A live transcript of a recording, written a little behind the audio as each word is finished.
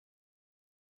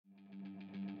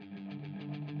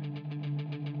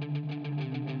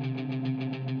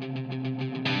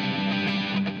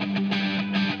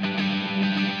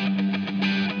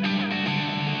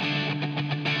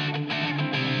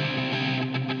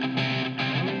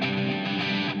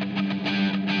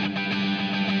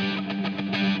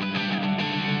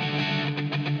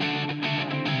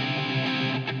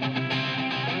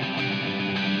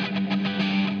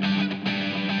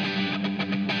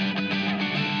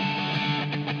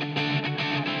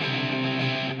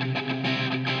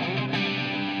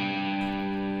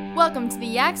Welcome to the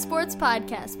Yak Sports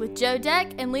Podcast with Joe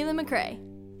Deck and Leland McRae.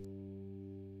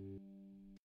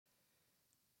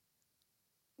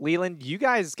 Leland, you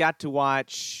guys got to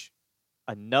watch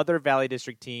another Valley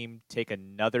District team take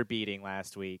another beating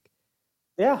last week.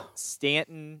 Yeah.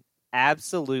 Stanton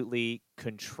absolutely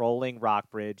controlling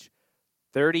Rockbridge,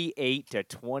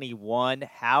 38-21.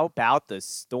 How about the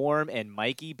Storm and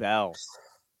Mikey Bell?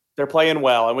 They're playing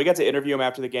well, and we got to interview him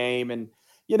after the game, and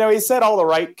he said all the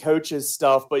right coaches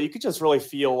stuff, but you could just really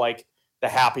feel like the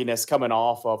happiness coming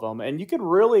off of him, and you could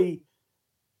really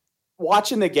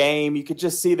watching the game, you could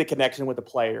just see the connection with the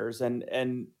players,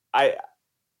 and I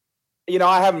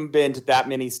haven't been to that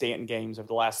many Stanton games over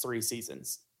the last 3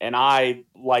 seasons, and I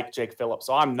like Jake Phillips,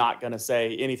 so I'm not going to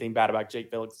say anything bad about Jake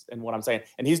Phillips and what I'm saying,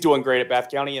 and he's doing great at Bath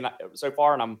County and so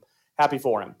far, and I'm happy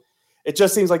for him. It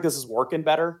just seems like this is working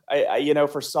better,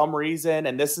 for some reason,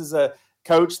 and this is a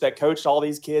coach that coached all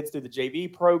these kids through the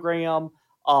JV program.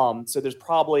 So there's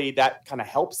probably that kind of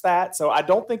helps that. So I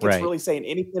don't think it's really saying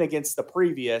anything against the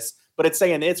previous, but it's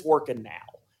saying it's working now.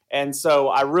 And so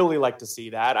I really like to see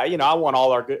that. I want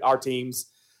all our teams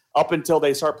up until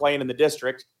they start playing in the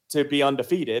district to be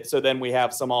undefeated. So then we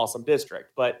have some awesome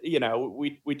district, but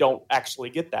we don't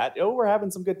actually get that. We're having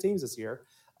some good teams this year.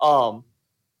 I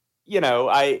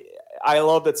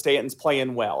love that Stanton's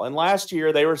playing well. And last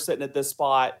year they were sitting at this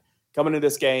spot coming to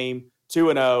this game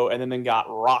 2-0, and then got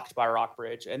rocked by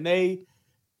Rockbridge. And they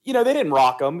didn't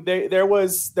rock them. There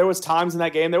was times in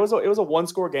that game. It was a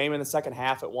 1-score game in the second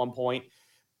half at one point,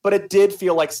 but it did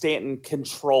feel like Stanton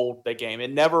controlled the game.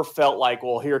 It never felt like,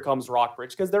 well, here comes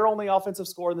Rockbridge, because their only offensive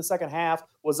score in the second half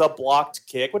was a blocked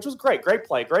kick, which was great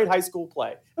play, great high school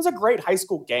play. It was a great high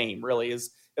school game, really, is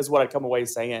what I'd come away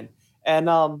saying. And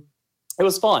it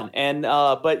was fun. And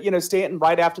but Stanton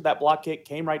right after that block kick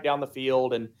came right down the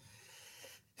field, and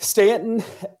Stanton,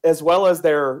 as well as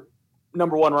their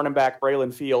number one running back,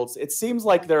 Braylon Fields, it seems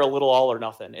like they're a little all or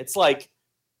nothing. It's like,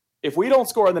 if we don't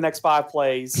score in the next 5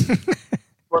 plays,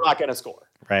 we're not going to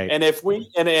score. Right. And if we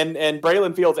and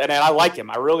Braylon Fields, and I like him.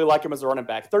 I really like him as a running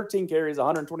back. 13 carries,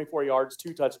 124 yards,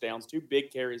 2 touchdowns, 2 big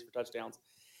carries for touchdowns.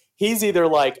 He's either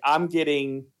like, I'm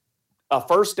getting a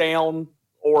first down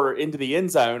or into the end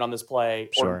zone on this play,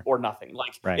 or nothing.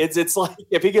 Like it's like,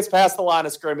 if he gets past the line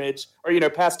of scrimmage or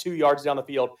past 2 yards down the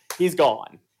field, he's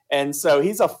gone. And so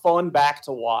he's a fun back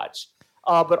to watch.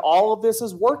 But all of this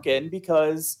is working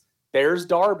because there's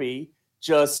Darby,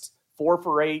 just 4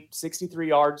 for 8, 63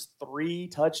 yards, 3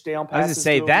 touchdown passes. I was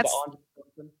going to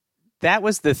say that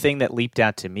was the thing that leaped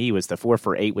out to me, was the 4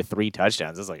 for 8 with 3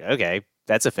 touchdowns. I was like, okay,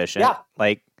 that's efficient.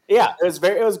 Yeah,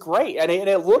 it was great, and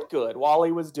it looked good while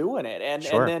he was doing it, and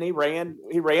then he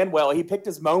ran well. He picked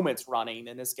his moments running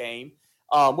in this game,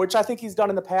 which I think he's done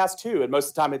in the past too. And most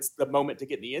of the time, it's the moment to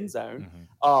get in the end zone.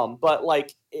 Mm-hmm.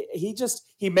 But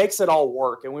he makes it all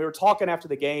work. And we were talking after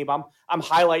the game. I'm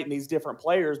highlighting these different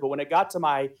players, but when it got to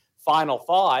my final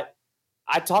thought,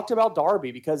 I talked about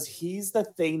Darby, because he's the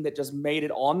thing that just made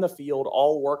it on the field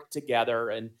all work together,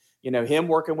 and him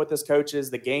working with his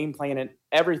coaches, the game plan, and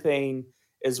everything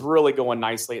is really going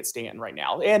nicely at Stanton right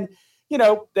now. And,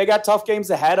 they got tough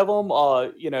games ahead of them.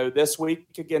 This week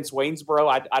against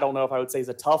Waynesboro, I don't know if I would say is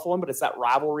a tough one, but it's that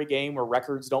rivalry game where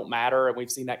records don't matter. And we've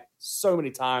seen that so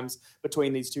many times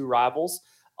between these two rivals.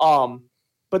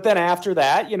 But then after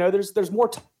that, there's more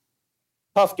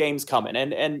tough games coming,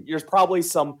 and there's probably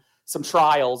some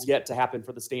trials yet to happen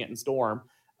for the Stanton Storm.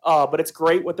 But it's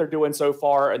great what they're doing so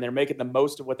far, and they're making the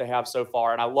most of what they have so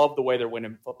far. And I love the way they're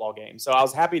winning football games. So I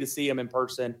was happy to see them in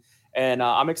person, and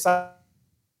I'm excited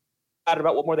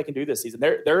about what more they can do this season.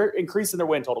 They're increasing their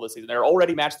win total this season. They're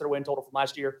already matched their win total from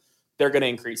last year. They're going to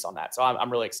increase on that. So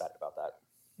I'm really excited about that.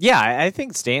 Yeah, I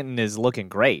think Stanton is looking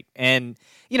great. And,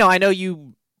 I know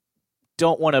you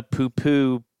don't want to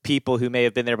poo-poo people who may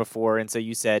have been there before, and so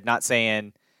you said, not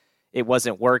saying it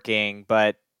wasn't working,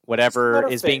 but whatever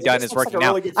is being done is working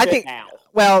now. I think,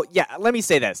 well, yeah, let me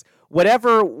say this.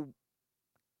 Whatever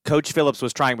Coach Phillips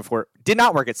was trying before did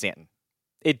not work at Stanton.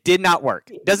 It did not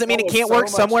work. Doesn't mean it can't work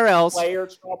somewhere else. I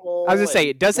was going to say,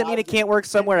 it doesn't mean it can't work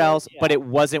somewhere else, but it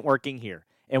wasn't working here.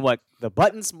 And what the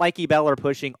buttons Mikey Bell are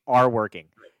pushing are working.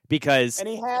 And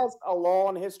he has a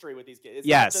long history with these kids. It's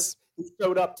yes. Not just he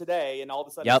showed up today and all of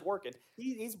a sudden it's working.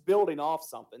 He's building off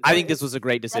something. I think this was a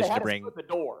great decision to bring. The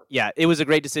door. Yeah, it was a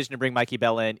great decision to bring Mikey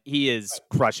Bell in. He is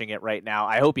crushing it right now.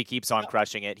 I hope he keeps on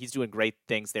crushing it. He's doing great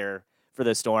things there for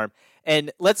the Storm.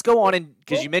 And let's go on, and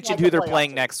because you mentioned who they're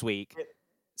playing next week.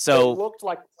 It looked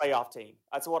like a playoff team.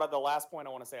 That's the last point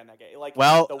I want to say on that game.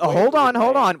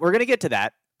 Hold on. We're going to get to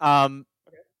that.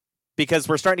 Because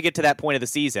we're starting to get to that point of the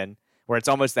season where it's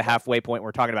almost the halfway point.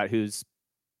 We're talking about who's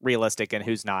realistic and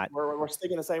who's not. We're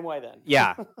sticking the same way then.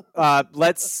 Yeah.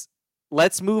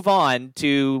 Let's move on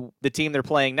to the team they're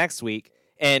playing next week.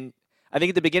 And I think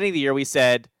at the beginning of the year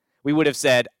we would have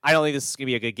said, I don't think this is going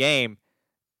to be a good game,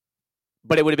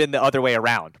 but it would have been the other way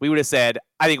around. We would have said,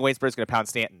 I think Waynesboro's going to pound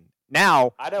Stanton.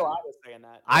 Now, I know I was saying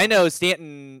that. I know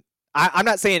Stanton. I'm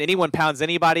not saying anyone pounds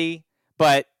anybody,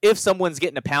 but if someone's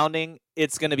getting a pounding,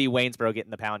 it's going to be Waynesboro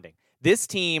getting the pounding. This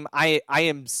team, I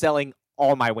am selling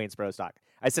all my Waynesboro stock.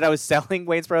 I said I was selling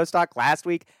Waynesboro stock last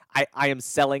week. I am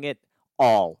selling it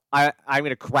all. I'm going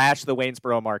to crash the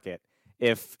Waynesboro market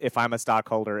if I'm a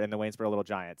stockholder in the Waynesboro Little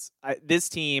Giants. This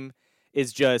team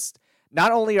is just,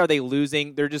 not only are they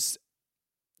losing,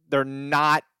 they're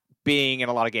not being in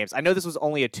a lot of games. I know this was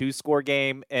only a 2-score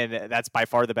game, and that's by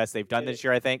far the best they've done this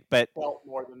year, I think. But felt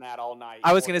more than that all night.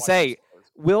 I was going to say,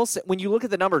 Wilson, when you look at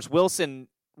the numbers,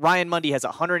 Ryan Mundy has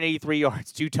 183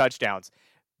 yards, 2 touchdowns.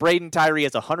 Braden Tyree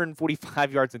has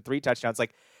 145 yards and 3 touchdowns.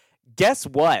 Like, guess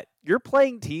what? You're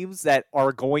playing teams that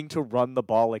are going to run the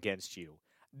ball against you.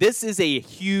 This is a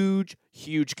huge,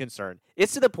 huge concern.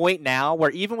 It's to the point now where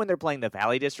even when they're playing the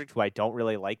Valley District, who I don't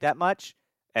really like that much,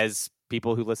 as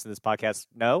people who listen to this podcast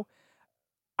know,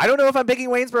 I don't know if I'm picking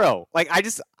Waynesboro. Like, I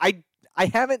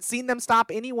haven't seen them stop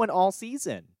anyone all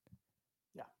season.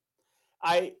 Yeah.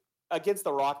 Against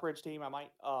the Rockbridge team, I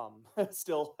might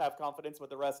still have confidence. With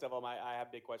the rest of them, I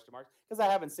have big question marks because I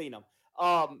haven't seen them.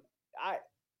 I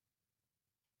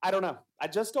don't know. I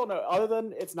just don't know. Other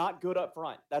than it's not good up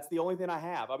front. That's the only thing I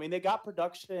have. I mean, they got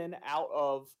production out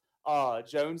of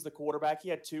Jones, the quarterback. He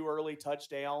had 2 early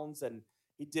touchdowns, and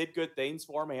he did good things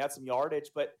for him. He had some yardage,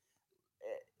 but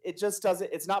it just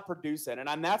doesn't. It's not producing,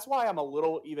 and that's why I'm a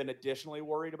little even additionally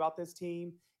worried about this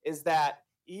team. Is that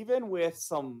even with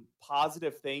some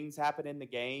positive things happen in the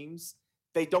games,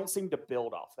 they don't seem to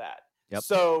build off that. Yep.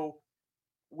 So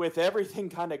with everything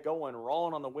kind of going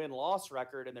wrong on the win-loss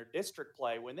record in their district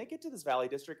play, when they get to this Valley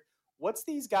District, what's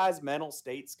these guys' mental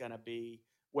state's going to be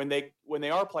when they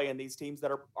are playing these teams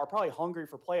that are probably hungry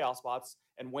for playoff spots,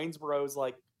 and Waynesboro's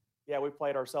like, yeah, we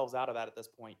played ourselves out of that at this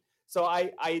point. So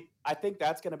I think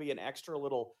that's going to be an extra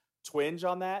little twinge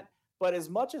on that. But as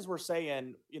much as we're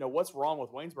saying, what's wrong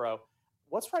with Waynesboro,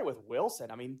 what's right with Wilson?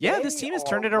 I mean, this team has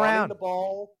turned it around. The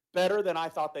ball better than I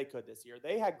thought they could this year.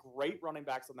 They had great running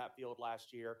backs on that field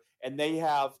last year, and they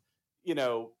have,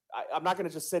 I'm not going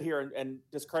to just sit here and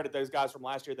discredit those guys from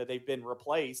last year that they've been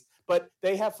replaced, but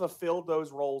they have fulfilled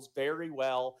those roles very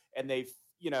well, and they've,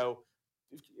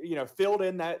 filled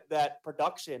in that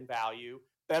production value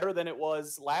better than it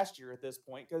was last year at this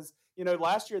point. Because,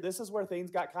 last year, this is where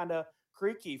things got kind of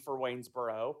creaky for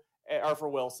Waynesboro or for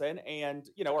Wilson. And,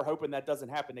 we're hoping that doesn't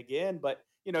happen again. But,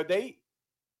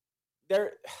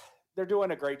 they're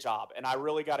doing a great job. And I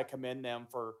really got to commend them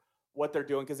for what they're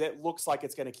doing, because it looks like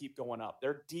it's going to keep going up.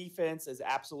 Their defense is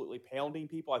absolutely pounding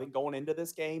people. I think going into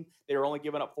this game, they were only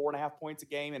giving up 4.5 points a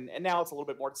game. And now it's a little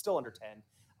bit more. It's still under 10.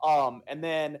 And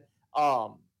then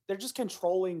they're just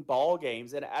controlling ball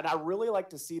games. And I really like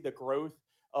to see the growth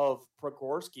of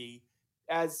Progorski,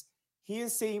 as he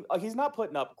is seeing, he's not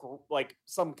putting up like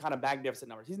some kind of magnificent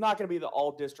numbers. He's not going to be the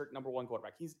all-district number 1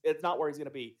 quarterback. It's not where he's going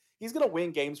to be. He's going to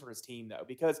win games for his team, though,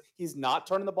 because he's not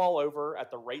turning the ball over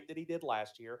at the rate that he did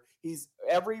last year.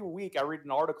 Every week I read an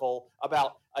article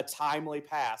about a timely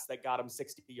pass that got him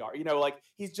 60 yards.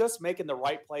 He's just making the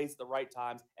right plays at the right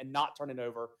times and not turning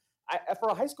over. For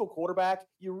a high school quarterback,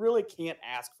 you really can't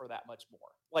ask for that much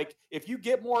more. Like, if you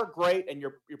get more, great, and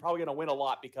you're probably going to win a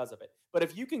lot because of it. But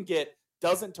if you can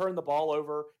doesn't turn the ball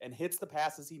over and hits the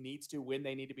passes he needs to when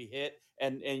they need to be hit,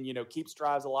 and keeps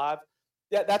drives alive,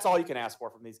 that's all you can ask for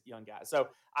from these young guys. So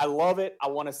I love it. I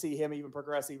want to see him even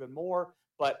progress even more.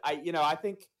 But I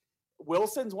think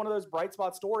Wilson's one of those bright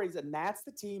spot stories, and that's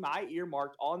the team I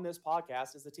earmarked on this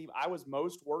podcast as the team I was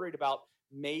most worried about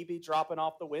maybe dropping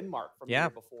off the win mark from the year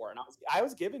before. And I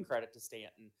was giving credit to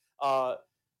Stanton.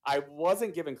 I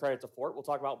wasn't giving credit to Fort. We'll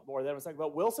talk about more of that in a second.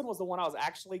 But Wilson was the one I was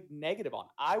actually negative on.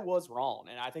 I was wrong,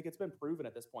 and I think it's been proven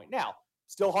at this point. Now,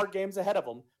 still hard games ahead of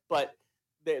them, but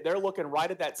they're looking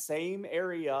right at that same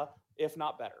area, if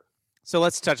not better. So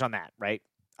let's touch on that, right?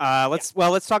 Let's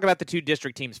talk about the 2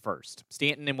 district teams first.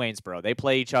 Stanton and Waynesboro. They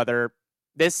play each other.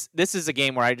 This is a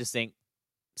game where I just think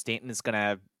Stanton is going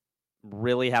to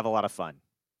really have a lot of fun.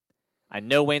 I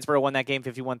know Waynesboro won that game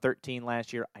 51-13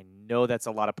 last year. I know that's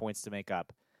a lot of points to make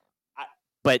up.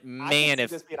 But man,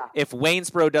 if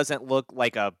Waynesboro doesn't look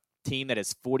like a team that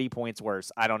is 40 points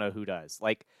worse, I don't know who does.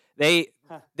 Like, they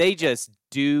just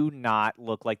do not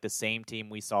look like the same team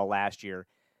we saw last year.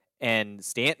 And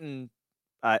Stanton,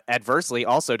 adversely,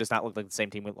 also does not look like the same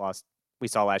team we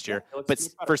saw last year. But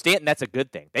for Stanton, that's a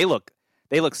good thing. They look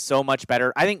They look so much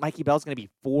better. I think Mikey Bell's going to be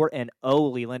 4-0,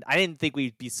 Leland. I didn't think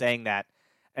we'd be saying that.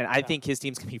 And I think his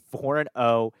team's going to be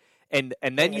 4-0. And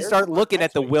then you start looking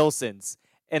at the Wilsons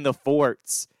and the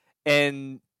Forts.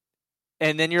 And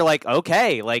then you're like,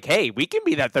 okay, like, hey, we can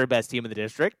be that third best team in the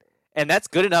district. And that's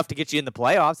good enough to get you in the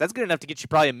playoffs. That's good enough to get you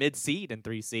probably a mid-seed in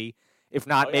 3C. If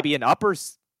not, maybe an upper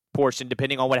portion,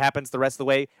 depending on what happens the rest of the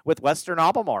way with Western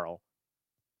Albemarle.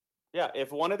 Yeah,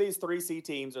 if one of these 3C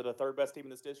teams are the third best team in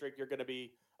this district, you're going to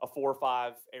be a 4 or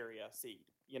 5 area seed.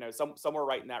 Somewhere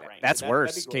right in that range. That's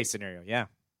worst case scenario, yeah.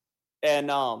 And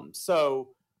so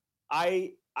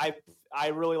I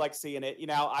really like seeing it.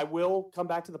 I will come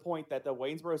back to the point that the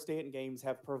Waynesboro-Stanton games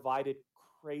have provided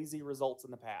crazy results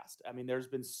in the past. I mean, there's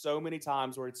been so many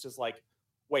times where it's just like,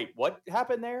 wait, what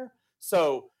happened there?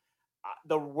 So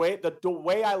the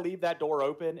way I leave that door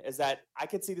open is that I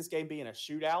could see this game being a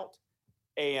shootout.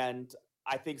 And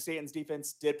I think Stanton's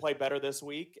defense did play better this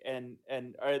week, and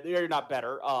they're not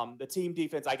better. The team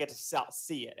defense, I get to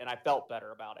see it, and I felt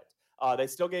better about it. They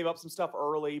still gave up some stuff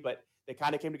early, but they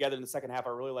kind of came together in the second half. I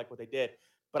really like what they did.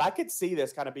 But I could see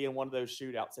this kind of being one of those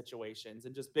shootout situations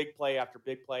and just big play after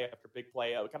big play after big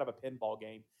play, kind of a pinball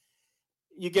game.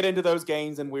 You get into those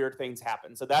games and weird things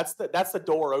happen. So that's the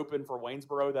door open for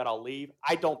Waynesboro that I'll leave.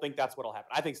 I don't think that's what'll happen.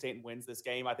 I think Stanton wins this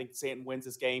game. I think Stanton wins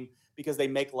this game because they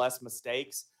make less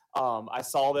mistakes. I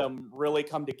saw them really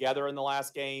come together in the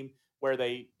last game where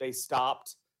they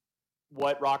stopped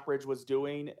what Rockbridge was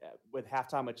doing with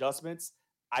halftime adjustments.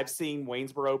 I've seen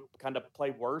Waynesboro kind of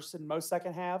play worse in most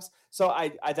second halves. So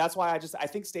I that's why I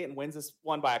think Stanton wins this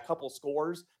one by a couple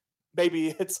scores. Maybe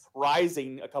it's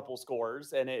rising a couple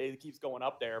scores and it keeps going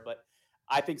up there, but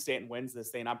I think Stanton wins this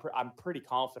thing. I'm pretty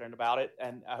confident about it,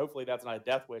 and hopefully that's not a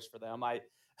death wish for them.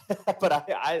 But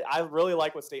I really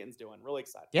like what Stanton's doing. Really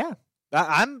excited. Yeah,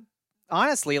 I'm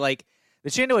honestly like the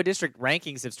Shenandoah District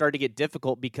rankings have started to get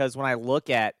difficult because when I look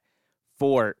at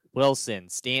Fort, Wilson,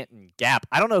 Stanton, Gap,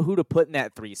 I don't know who to put in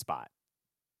that 3 spot.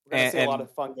 We're going to see a lot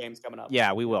of fun games coming up.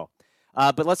 Yeah, we will.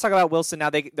 But let's talk about Wilson now.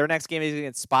 Their next game is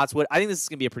against Spotswood. I think this is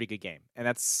going to be a pretty good game,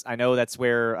 and I know that's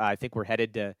where I think we're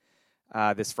headed to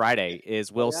this Friday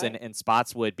is Wilson and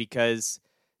Spotswood because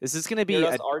this is going to be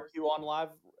argue on live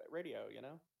radio.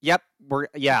 Yep,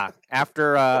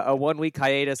 after a 1 week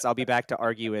hiatus, I'll be back to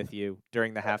argue with you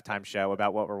during the halftime show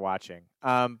about what we're watching.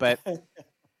 But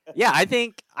yeah, I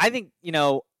think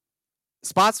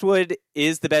Spotswood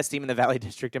is the best team in the Valley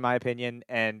District in my opinion,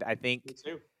 and I think me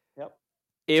too. Yep.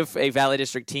 If a Valley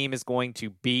District team is going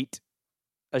to beat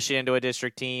a Shenandoah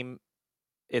District team,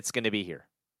 it's going to be here.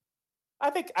 I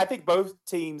think both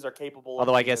teams are capable.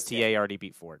 Although I guess TA already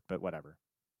beat Fort, but whatever.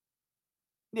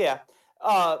 Yeah,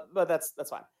 but that's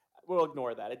fine. We'll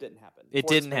ignore that. It didn't happen. It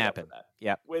didn't happen.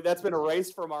 Yeah, that's been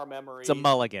erased from our memory. It's a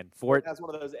mulligan. Fort. That's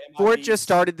one of those. Fort just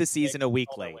started the season a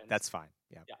week late. That's fine.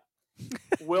 Yeah.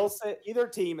 Wilson, either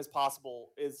team is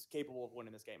capable of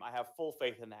winning this game. I have full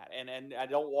faith in that, and I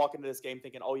don't walk into this game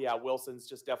thinking, oh yeah, Wilson's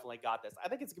just definitely got this. I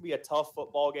think it's gonna be a tough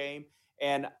football game,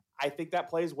 and I think that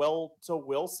plays well to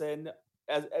Wilson.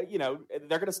 As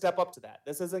they're gonna step up to that.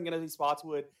 This isn't gonna be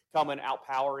Spotswood coming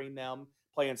outpowering them,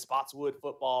 playing Spotswood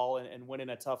football and winning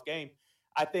a tough game.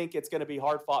 I think it's gonna be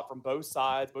hard fought from both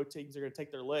sides. Both teams are gonna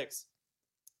take their licks.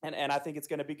 And I think it's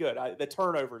going to be good. The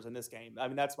turnovers in this game, I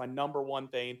mean, that's my number one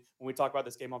thing when we talk about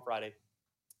this game on Friday.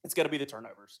 It's going to be the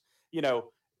turnovers.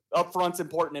 Up front's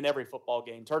important in every football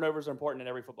game. Turnovers are important in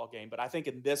every football game. But I think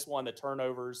in this one, the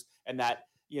turnovers and that,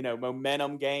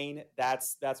 momentum gain,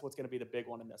 that's what's going to be the big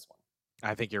one in this one.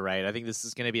 I think you're right. I think this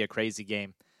is going to be a crazy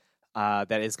game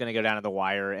that is going to go down to the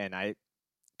wire. And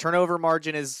turnover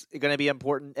margin is going to be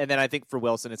important. And then I think for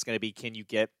Wilson, it's going to be, can you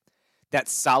get that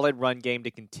solid run game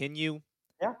to continue?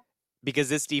 Yeah. Because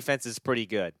this defense is pretty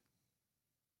good.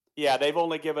 Yeah, they've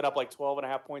only given up like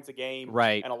 12.5 points a game.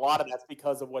 Right. And a lot of that's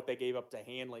because of what they gave up to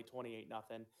Hanley,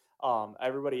 28-0.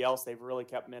 Everybody else, they've really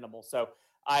kept minimal. So,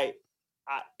 I'm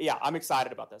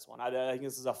excited about this one. I think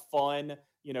this is a fun,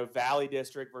 Valley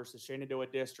District versus Shenandoah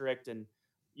District. And,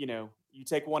 you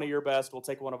take one of your best, we'll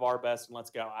take one of our best, and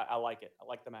let's go. I like it. I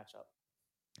like the matchup.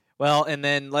 Well, and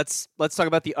then let's talk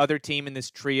about the other team in this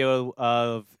trio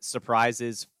of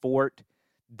surprises, Fort.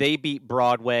 They beat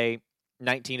Broadway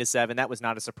 19-7. That was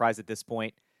not a surprise at this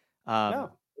point.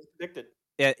 No, it was predicted.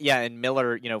 Yeah, and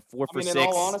Miller, 4 for 6, in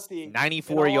all honesty,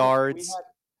 94 yards,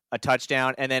 a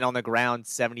touchdown, and then on the ground,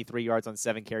 73 yards on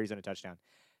 7 carries and a touchdown.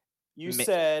 You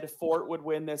said Fort would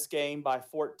win this game by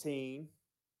 14.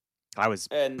 I was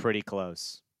pretty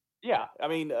close. Yeah, I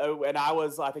mean, and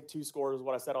I think 2 scores is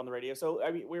what I said on the radio. So,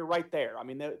 I mean, we were right there. I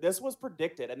mean, this was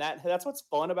predicted, and that's what's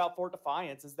fun about Fort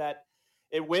Defiance is that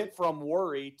it went from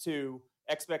worry to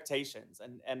expectations,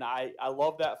 and I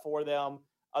love that for them.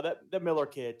 That the Miller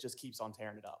kid just keeps on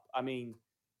tearing it up. I mean,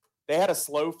 they had a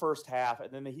slow first half,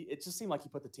 and then it just seemed like he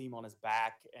put the team on his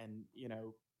back, and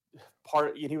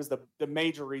he was the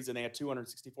major reason they had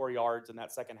 264 yards in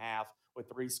that second half with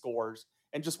 3 scores,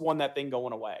 and just won that thing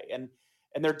going away. And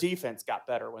their defense got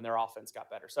better when their offense got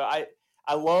better. So I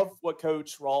love what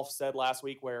Coach Rolfe said last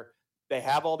week, where they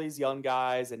have all these young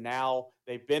guys, and now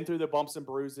they've been through the bumps and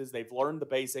bruises. They've learned the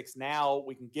basics. Now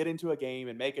we can get into a game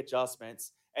and make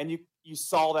adjustments. And you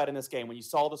saw that in this game when you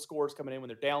saw the scores coming in when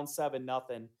they're down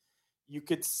 7-0. You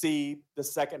could see the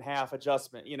second half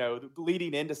adjustment,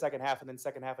 leading into second half, and then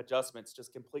second half adjustments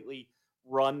just completely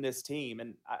run this team.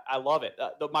 And I love it.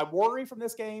 My worry from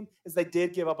this game is they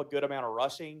did give up a good amount of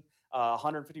rushing,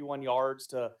 151 yards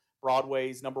to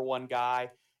Broadway's number 1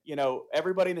 guy.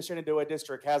 Everybody in the Shenandoah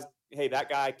district has, hey, that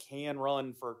guy can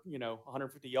run for,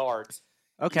 150 yards.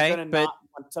 Okay, but not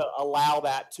want to allow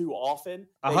that too often.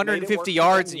 150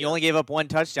 yards and you only gave up 1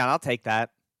 touchdown. I'll take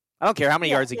that. I don't care how many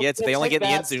yards he gets. If they only get the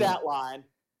end zone. Stat line,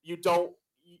 you're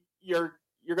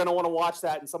going to want to watch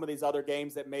that in some of these other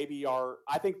games that maybe are.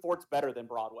 I think Fort's better than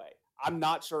Broadway. I'm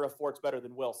not sure if Fort's better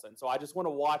than Wilson. So I just want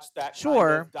to watch that kind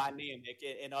of dynamic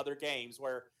in other games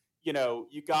where,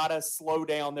 you got to slow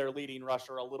down their leading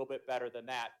rusher a little bit better than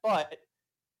that. But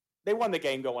they won the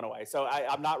game going away. So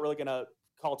I'm not really going to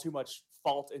call too much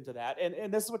fault into that.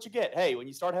 And this is what you get. Hey, when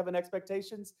you start having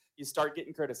expectations, you start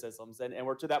getting criticisms. And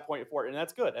we're to that point for it. And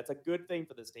that's good. That's a good thing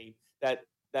for this team that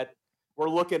we're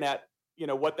looking at,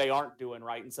 what they aren't doing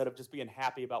right instead of just being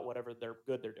happy about whatever they're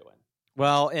doing.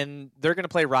 Well, and they're going to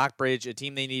play Rockbridge, a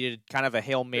team they needed kind of a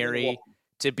Hail Mary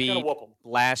to beat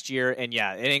last year. And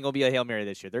yeah, it ain't going to be a Hail Mary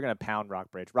this year. They're going to pound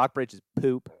Rockbridge. Rockbridge is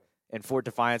poop, and Fort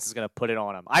Defiance is going to put it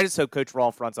on them. I just hope Coach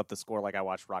Rolfe runs up the score like I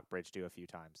watched Rockbridge do a few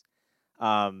times.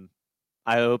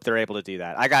 I hope they're able to do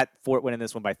that. I got Fort winning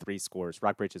this one by 3 scores.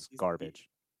 Rockbridge is garbage.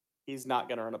 He's not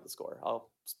going to run up the score. I'll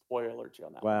spoiler alert you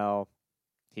on that. Well,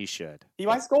 he should. He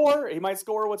might score. He might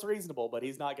score what's reasonable, but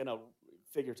he's not going to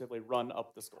figuratively run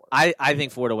up the score. I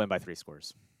think Fort will win by 3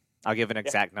 scores. I'll give an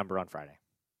exact number on Friday.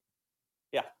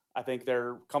 Yeah, I think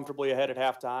they're comfortably ahead at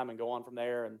halftime and go on from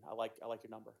there, and I like your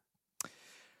number.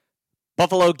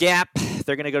 Buffalo Gap,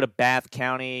 they're going to go to Bath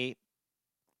County.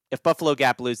 If Buffalo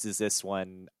Gap loses this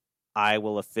one, I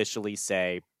will officially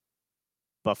say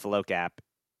Buffalo Gap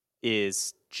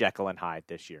is Jekyll and Hyde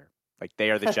this year. Like,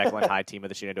 they are the Jekyll and Hyde team of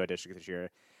the Shenandoah District this year.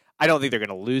 I don't think they're going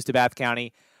to lose to Bath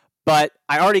County, but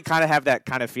I already kind of have that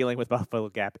kind of feeling with Buffalo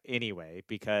Gap anyway,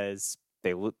 because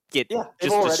they get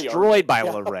just destroyed by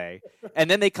Luray.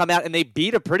 And then they come out and they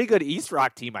beat a pretty good East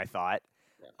Rock team, I thought,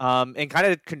 and kind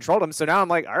of controlled them. So now I'm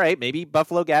like, all right, maybe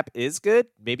Buffalo Gap is good.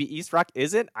 Maybe East Rock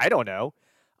isn't. I don't know.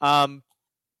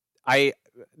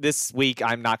 This week,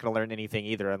 I'm not going to learn anything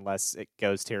either unless it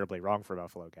goes terribly wrong for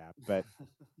Buffalo Gap. But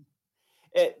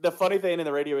the funny thing in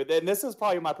the radio, and this is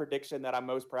probably my prediction that I'm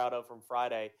most proud of from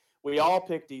Friday, we all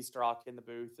picked East Rock in the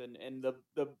booth, and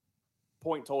the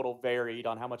point total varied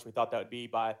on how much we thought that would be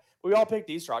by. We all picked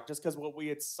East Rock just because what we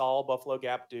had saw Buffalo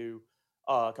Gap do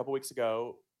a couple weeks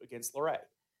ago against Luray.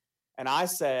 And I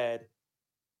said,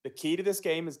 the key to this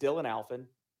game is Dylan Alphin.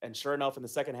 And sure enough, in the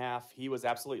second half, he was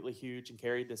absolutely huge and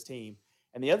carried this team.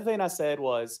 And the other thing I said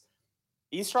was,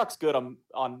 East Rock's good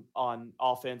on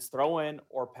offense, throwing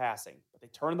or passing, but they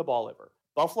turn the ball over.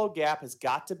 Buffalo Gap has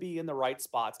got to be in the right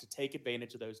spots to take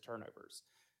advantage of those turnovers.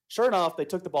 Sure enough, they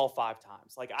took the ball 5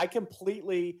 times. Like, I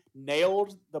completely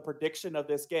nailed the prediction of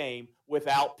this game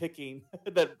without picking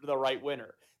the right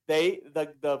winner.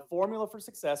 The formula for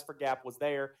success for Gap was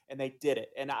there, and they did it.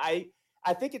 And I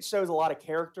think it shows a lot of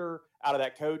character out of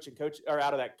that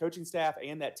out of that coaching staff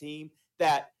and that team,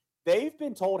 that they've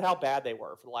been told how bad they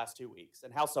were for the last 2 weeks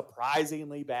and how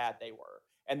surprisingly bad they were.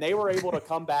 And they were able to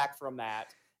come back from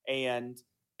that and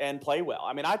play well.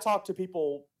 I mean, I talked to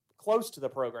people close to the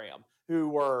program who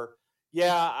were,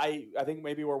 I think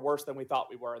maybe we're worse than we thought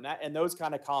we were. And those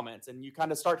kind of comments. And you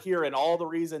kind of start hearing all the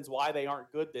reasons why they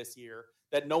aren't good this year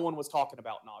that no one was talking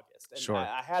about in August. And sure.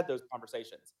 I had those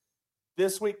conversations.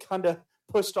 This week kind of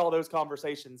pushed all those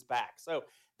conversations back. So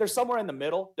they're somewhere in the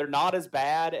middle. They're not as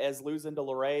bad as losing to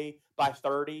Luray by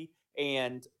 30.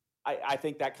 And I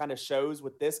think that kind of shows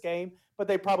with this game, but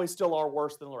they probably still are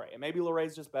worse than Luray. And maybe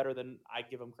Luray's just better than I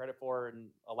give them credit for and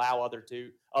allow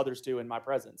others to in my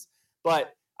presence.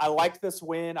 But I like this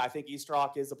win. I think East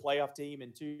Rock is a playoff team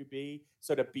in 2B.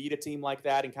 So to beat a team like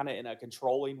that and kind of in a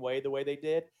controlling way, the way they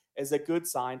did, is a good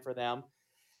sign for them.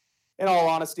 In all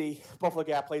honesty, Buffalo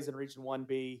Gap plays in Region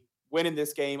 1B. Winning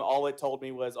this game, all it told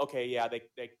me was, okay, yeah, they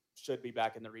should be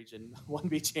back in the Region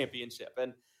 1B championship.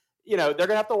 And, they're going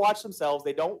to have to watch themselves.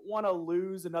 They don't want to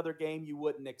lose another game you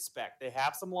wouldn't expect. They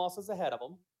have some losses ahead of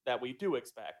them that we do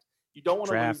expect. You don't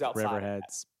want to lose outside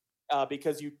Riverheads. of that,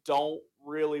 because you don't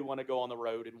really want to go on the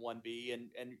road in 1B and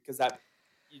because that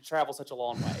you travel such a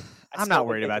long way. I'm not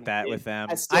worried about that with them.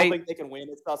 I still think they can win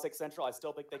at Sussex Central. I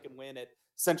still think they can win at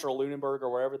Central Lunenburg or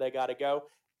wherever they got to go.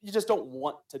 You just don't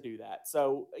want to do that.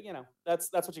 So,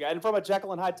 that's what you got. And from a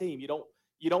Jekyll and Hyde team, you don't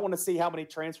want to see how many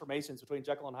transformations between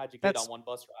Jekyll and Hyde you get on one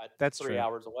bus ride. That's 3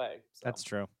 hours away. So. That's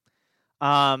true.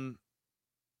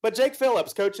 But Jake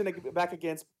Phillips coaching back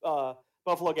against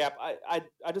Buffalo Gap, I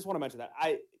just want to mention that.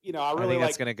 I really think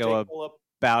that's like going to go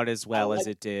about as well as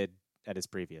it did at his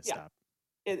previous stop.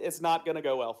 It's not going to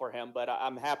go well for him, but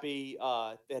I'm happy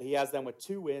that he has them with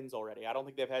 2 wins already. I don't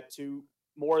think they've had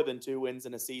more than 2 wins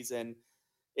in a season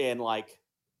in like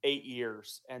 8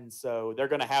 years, and so they're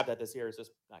going to have that this year. It's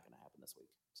just not going to happen this week.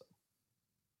 So,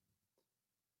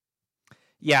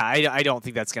 yeah, I don't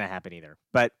think that's going to happen either.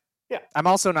 But yeah, I'm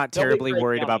also not terribly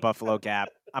worried about Buffalo Gap.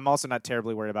 I'm also not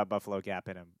terribly worried about Buffalo Gap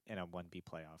in a 1B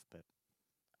playoff.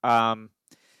 But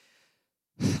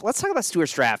let's talk about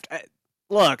Stuarts Draft.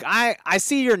 Look, I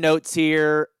see your notes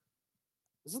here.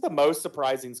 This is the most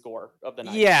surprising score of the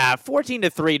night. Yeah,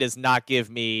 14-3 does not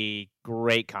give me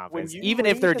great confidence, even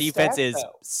if their defense is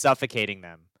suffocating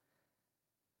them.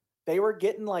 They were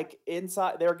getting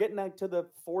inside. They were getting to the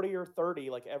 40 or 30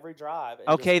 every drive.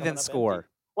 Okay, then score.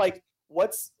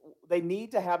 They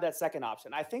need to have that second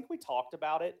option. I think we talked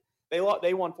about it. They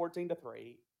won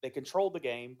 14-3. They controlled the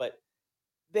game, but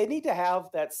they need to have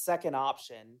that second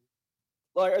option,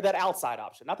 or that outside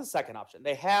option, not the second option.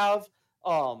 They have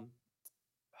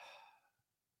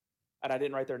and I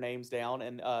didn't write their names down.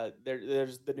 And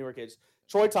there's the newer kids,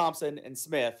 Troy Thompson and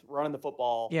Smith, running the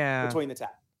football between the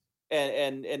tackle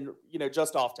and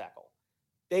just off tackle.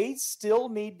 They still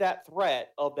need that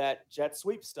threat of that jet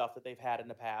sweep stuff that they've had in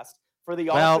the past for the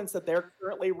offense that they're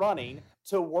currently running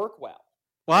to work well.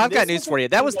 Well, I've got news for you.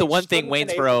 That was the one thing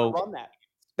Waynesboro.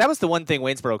 That was the one thing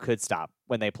Waynesboro could stop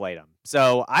when they played them.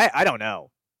 So I don't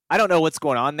know. I don't know what's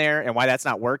going on there and why that's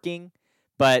not working,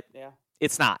 but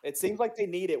it's not. It seems like they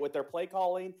need it with their play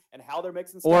calling and how they're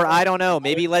mixing stuff. Or I don't know.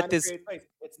 Maybe let this.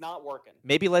 It's not working.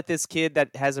 Maybe let this kid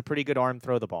that has a pretty good arm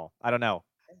throw the ball. I don't know.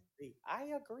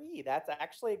 I agree. That's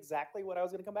actually exactly what I was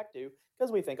going to come back to,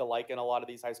 because we think alike in a lot of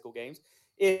these high school games.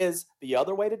 Is the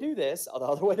other way to do this, the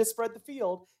other way to spread the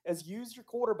field, is use your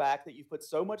quarterback that you've put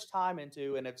so much time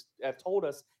into and have told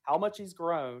us how much he's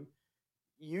grown.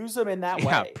 Use them in that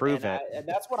way. Prove it. And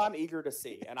that's what I'm eager to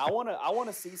see. And I want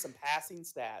to see some passing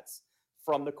stats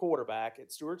from the quarterback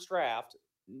at Stuarts Draft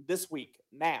this week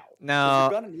now. No,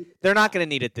 they're not going to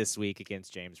need it this week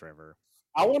against James River.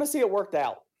 I want to see it worked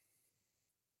out.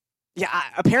 Yeah,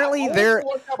 apparently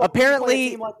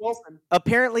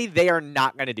they are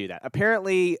not going to do that.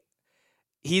 Apparently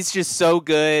he's just so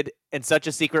good and such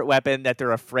a secret weapon that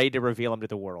they're afraid to reveal him to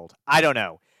the world. I don't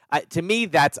know. To me,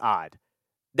 that's odd.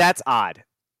 That's odd.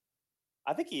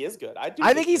 I think he is good.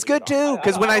 I think he's good too,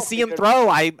 because when I see him throw,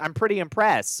 I'm pretty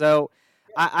impressed. So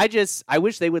I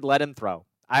wish they would let him throw.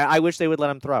 I wish they would let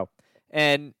him throw.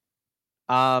 And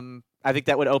I think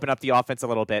that would open up the offense a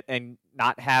little bit and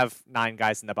not have 9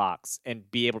 guys in the box and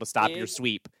be able to stop your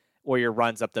sweep or your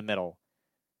runs up the middle.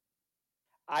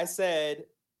 I said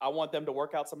I want them to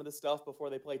work out some of this stuff before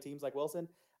they play teams like Wilson.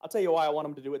 I'll tell you why I want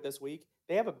them to do it this week.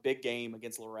 They have a big game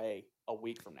against Luray a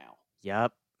week from now.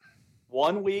 Yep.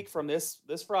 1 week from this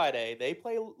Friday, they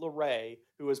play Luray,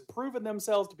 who has proven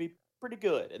themselves to be pretty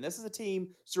good. And this is a team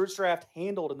Stuarts Draft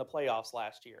handled in the playoffs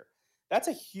last year. That's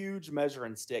a huge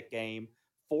measuring stick game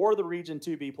for the Region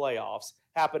 2B playoffs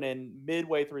happening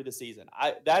midway through the season.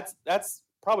 That's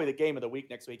probably the game of the week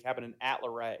next week, happening at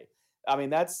Luray. I mean,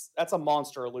 that's a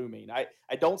monster looming. I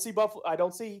don't see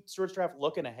Stuarts Draft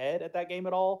looking ahead at that game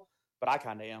at all, but I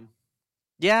kind of am.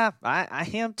 Yeah, I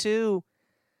am too.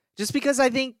 Just because I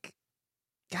think,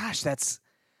 gosh,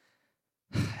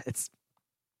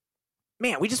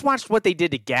 man, we just watched what they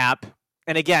did to Gap,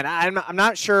 and again, I'm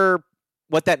not sure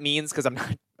what that means, because I'm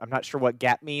not sure what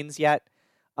Gap means yet.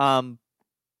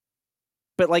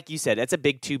 But like you said, that's a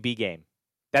big 2B game.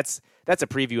 That's a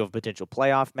preview of a potential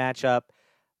playoff matchup.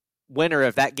 Winner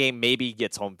of that game maybe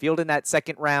gets home field in that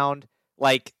second round.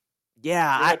 Like,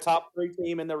 yeah, you're a top 3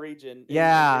 team in the region.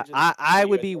 I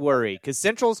would be worried, because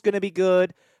Central's going to be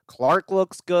good. Clark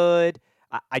looks good.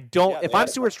 I don't. If I'm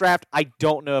Stuarts Draft, I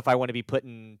don't know if I want to be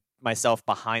putting myself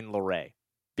behind Luray,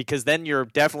 because then you're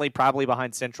definitely probably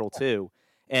behind Central too.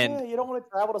 And you don't want to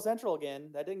travel to Central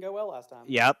again. That didn't go well last time.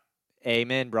 Yep.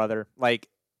 Amen, brother. Like,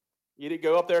 you did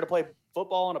go up there to play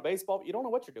football and a baseball. You don't know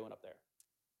what you're doing up there.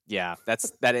 Yeah,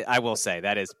 I will say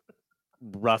that is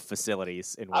rough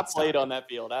facilities in Woodstock. I played on that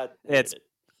field. It's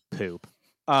poop.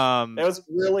 It was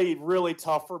really, really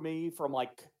tough for me from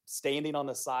like standing on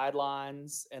the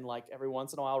sidelines and like every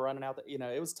once in a while running out.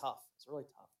 It was tough. It's really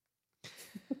tough.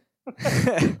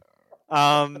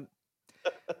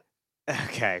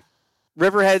 Okay.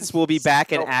 Riverheads will be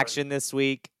back in action this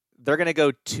week. They're going to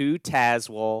go to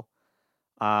Tazewell.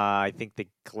 I think the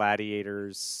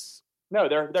Gladiators. No,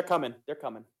 they're coming. They're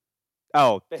coming.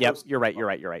 Oh, yep. You're right.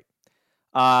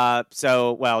 That's.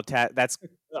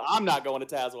 I'm not going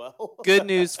to Tazewell. Good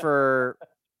news for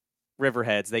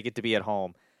Riverheads. They get to be at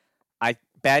home.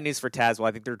 Bad news for Tazewell.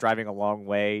 I think they're driving a long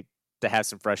way to have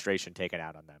some frustration taken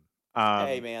out on them.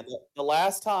 Hey, man, the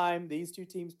last time these two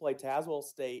teams played, Tazewell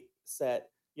State set,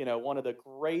 one of the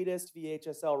greatest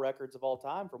VHSL records of all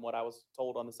time, from what I was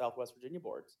told on the Southwest Virginia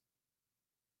boards.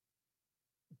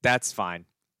 That's fine.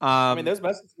 Those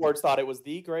message boards thought it was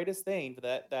the greatest thing for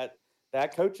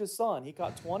that coach's son. He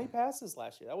caught 20 passes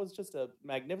last year. That was just a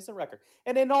magnificent record.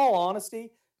 And in all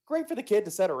honesty, great for the kid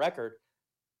to set a record.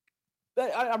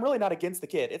 I'm really not against the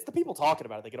kid. It's the people talking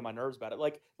about it that get on my nerves about it.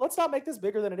 Like, let's not make this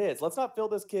bigger than it is. Let's not fill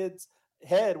this kid's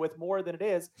head with more than it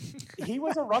is. He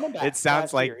was a running back. It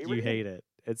sounds like you hate it.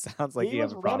 It sounds like you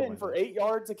have a problem. He was running for 8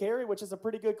 yards a carry, which is a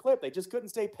pretty good clip. They just couldn't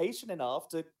stay patient enough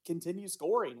to continue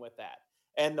scoring with that.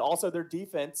 And also their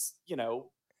defense,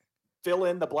 fill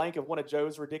in the blank of one of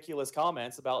Joe's ridiculous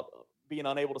comments about being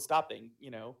unable to stop things,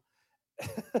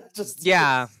 just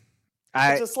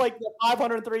like the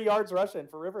 503 yards rushing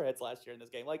for Riverheads last year in this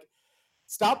game. Like,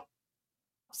 stop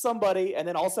somebody, and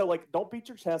then also, like, don't beat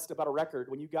your chest about a record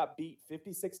when you got beat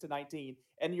 56-19,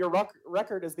 and your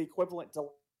record is the equivalent to,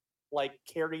 like,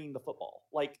 carrying the football.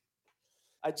 Like,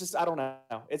 I don't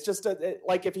know. It's just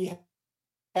like if he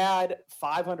had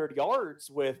 500 yards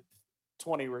with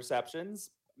 20 receptions,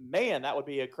 man, that would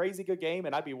be a crazy good game,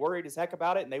 and I'd be worried as heck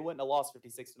about it, and they wouldn't have lost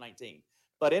 56-19.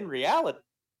 But in reality,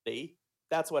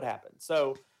 that's what happened.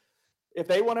 So if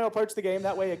they want to approach the game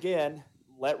that way again,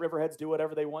 let Riverheads do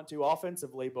whatever they want to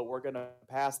offensively, but we're going to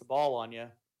pass the ball on you.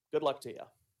 Good luck to you.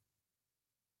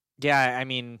 Yeah, I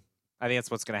think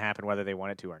that's what's going to happen whether they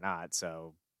want it to or not.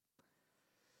 So,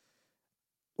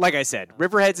 like I said,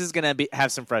 Riverheads is going to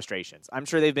have some frustrations. I'm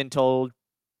sure they've been told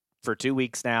for 2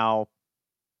 weeks now.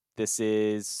 This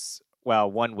is,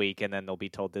 1 week, and then they'll be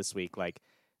told this week, like,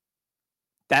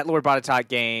 that Lord Botetourt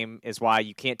game is why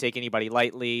you can't take anybody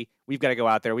lightly. We've got to go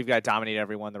out there. We've got to dominate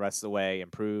everyone the rest of the way and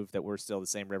prove that we're still the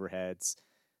same Riverheads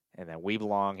and that we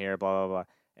belong here, blah, blah, blah.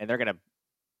 And they're going to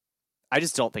 – I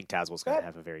just don't think Tazewell's going to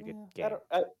have a very good game.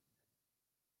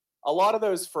 A lot of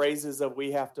those phrases of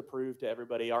we have to prove to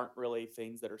everybody aren't really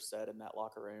things that are said in that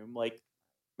locker room. Like,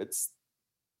 that's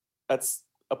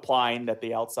applying that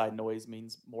the outside noise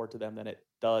means more to them than it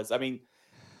does.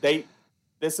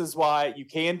 This is why you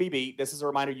can be beat. This is a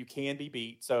reminder you can be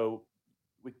beat. So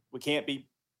we can't be,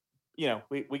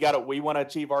 we want to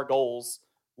achieve our goals.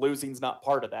 Losing's not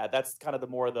part of that. That's kind of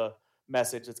the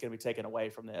message that's going to be taken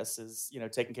away from this is,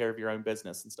 taking care of your own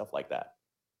business and stuff like that.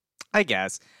 I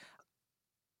guess.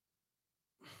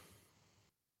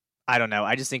 I don't know.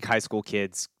 I just think high school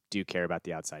kids do care about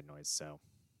the outside noise. So.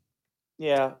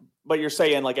 Yeah. But you're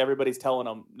saying like everybody's telling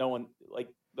them, no one like,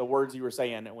 the words you were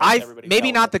saying.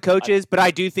 Maybe not the coaches, but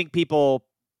I do think people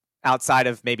outside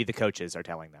of maybe the coaches are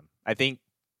telling them. I think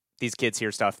these kids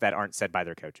hear stuff that aren't said by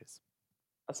their coaches.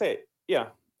 I say it. Yeah.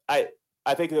 I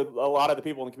think a lot of the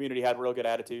people in the community had real good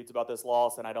attitudes about this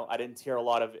loss, and I didn't hear a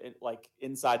lot of like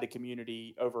inside the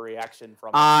community overreaction from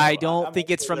it. I don't think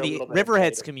it's from the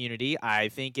Riverheads community. I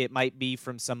think it might be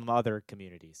from some other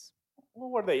communities. Well,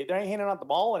 what are they? They ain't handing out the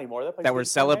ball anymore. That we're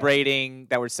celebrating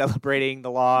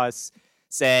the loss.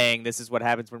 Saying this is what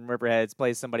happens when Riverheads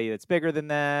play somebody that's bigger than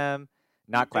them,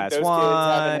 not Class 1. Those kids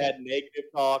haven't had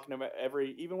negative talk.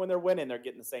 Even when they're winning, they're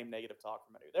getting the same negative talk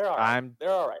from it. They're all right.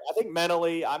 They're all right. I think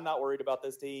mentally, I'm not worried about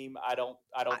this team. I don't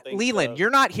think. Leland, you're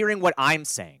not hearing what I'm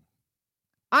saying.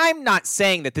 I'm not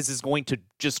saying that this is going to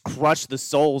just crush the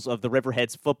souls of the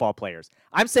Riverheads football players.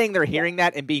 I'm saying they're hearing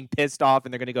that and being pissed off,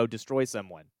 and they're going to go destroy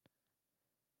someone.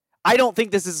 I don't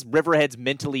think this is Riverheads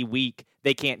mentally weak.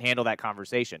 They can't handle that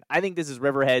conversation. I think this is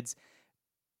Riverheads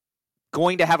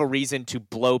going to have a reason to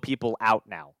blow people out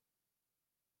now.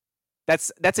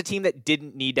 That's a team that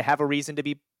didn't need to have a reason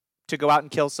to go out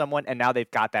and kill someone, and now they've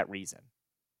got that reason.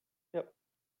 Yep.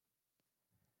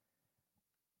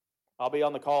 I'll be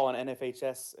on the call on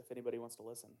NFHS if anybody wants to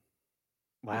listen.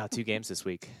 Wow, 2 games this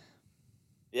week.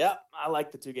 Yeah, I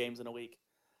like the 2 games in a week.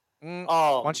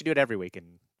 Why don't you do it every week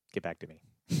and get back to me?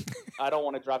 I don't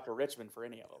want to drop to Richmond for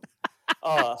any of them.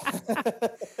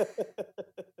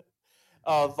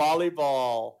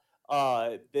 Volleyball.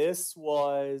 This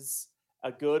was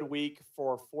a good week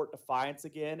for Fort Defiance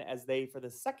again, as they, for the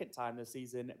second time this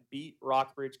season, beat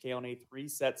Rockbridge County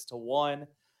 3-1.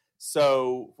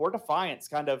 So Fort Defiance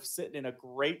kind of sitting in a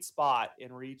great spot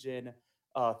in Region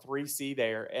 3C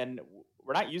there, and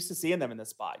we're not used to seeing them in this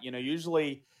spot.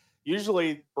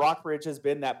 Usually Rockbridge has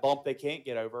been that bump they can't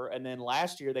get over, and then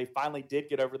last year they finally did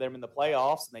get over them in the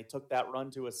playoffs, and they took that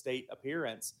run to a state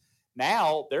appearance.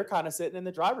 Now they're kind of sitting in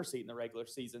the driver's seat in the regular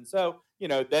season. So,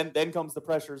 then comes the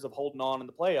pressures of holding on in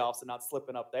the playoffs and not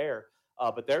slipping up there.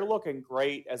 But they're looking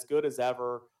great, as good as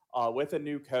ever, with a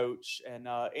new coach. And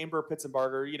Amber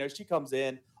Pitzenberger, she comes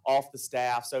in off the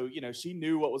staff. So, she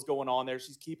knew what was going on there.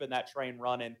 She's keeping that train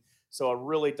running. So a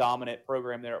really dominant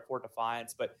program there at Fort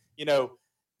Defiance. But,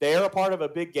 they're a part of a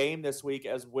big game this week,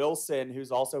 as Wilson,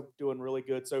 who's also doing really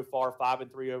good so far,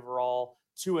 5-3 overall,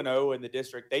 2-0 in the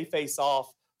district. They face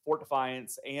off Fort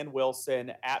Defiance and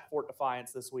Wilson at Fort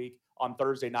Defiance this week on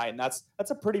Thursday night. And that's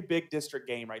a pretty big district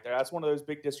game right there. That's one of those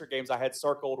big district games I had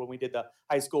circled when we did the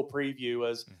high school preview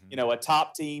as, a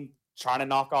top team trying to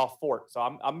knock off Fort. So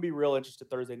I'm going to be real interested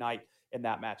Thursday night in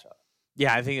that matchup.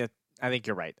 Yeah, I think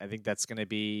you're right. I think that's going to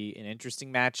be an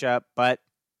interesting matchup, but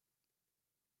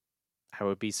I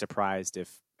would be surprised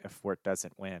if Fort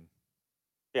doesn't win.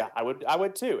 Yeah, I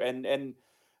would too. And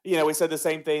we said the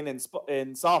same thing in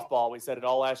softball. We said it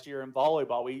all last year in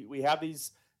volleyball. We have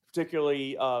these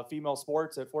particularly female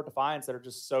sports at Fort Defiance that are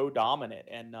just so dominant,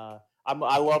 and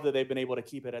I love that they've been able to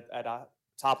keep it at a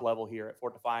top level here at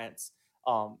Fort Defiance.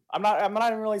 I'm not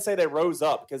even really say they rose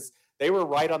up, because they were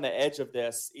right on the edge of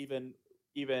this even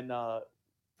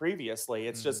previously.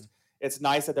 It's just it's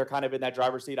nice that they're kind of in that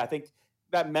driver's seat. I think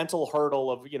that mental hurdle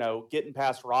of getting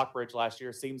past Rockbridge last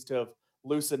year seems to have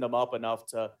loosened them up enough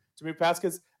to move past,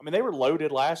 because they were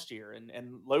loaded last year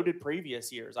and loaded previous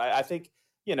years. I think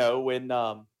when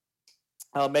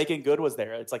Macon Good was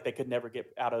there, it's like they could never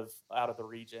get out of the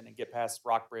region and get past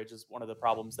Rockbridge is one of the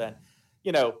problems. Then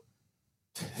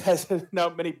has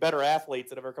not many better athletes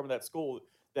that have ever come to that school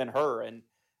than her, and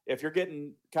if you're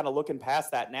getting kind of looking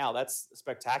past that now, that's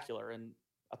spectacular. And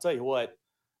I'll tell you what,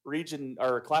 region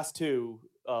or Class 2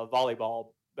 volleyball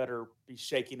better be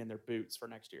shaking in their boots for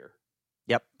next year.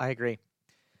 Yep, I agree.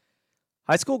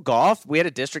 High school golf, we had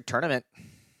a district tournament.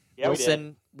 Yeah,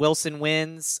 Wilson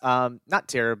wins. Not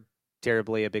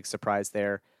terribly a big surprise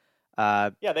there.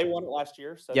 Yeah, they won it last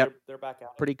year, so they're back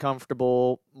out. Pretty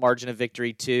comfortable margin of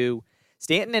victory too.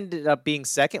 Stanton ended up being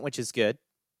second, which is good.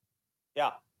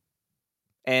 Yeah.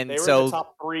 And they were in the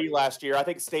top 3 last year. I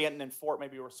think Stanton and Fort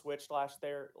maybe were switched last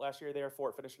year. There,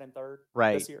 Fort finishing in third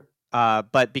this year.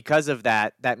 But because of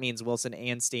that means Wilson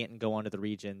and Stanton go on to the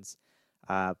regions.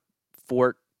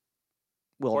 Fort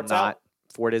will Fort's not. Out.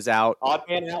 Fort is out. Odd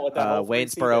man out with that.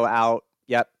 Waynesboro out.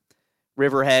 Yep.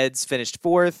 Riverheads finished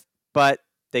 4th, but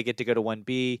they get to go to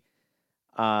 1B.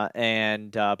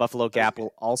 And Buffalo Gap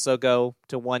will also go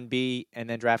to 1B, and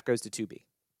then draft goes to 2B.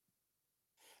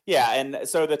 Yeah, and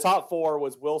so the top 4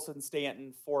 was Wilson,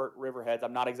 Stanton, Fort, Riverheads.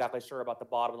 I'm not exactly sure about the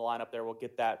bottom of the lineup there. We'll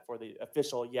get that for the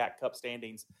official Yak Cup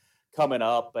standings coming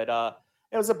up. But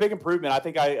it was a big improvement. I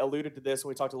think I alluded to this when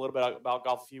we talked a little bit about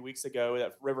golf a few weeks ago,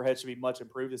 that Riverhead should be much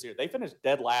improved this year. They finished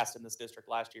dead last in this district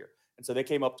last year, and so they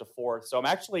came up to 4th. So I'm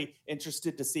actually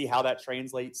interested to see how that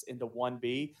translates into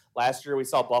 1B. Last year we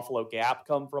saw Buffalo Gap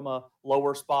come from a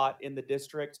lower spot in the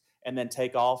district and then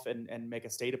take off and make a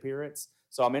state appearance.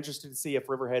 So I'm interested to see if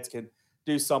Riverheads can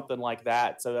do something like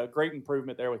that. So a great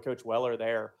improvement there with Coach Weller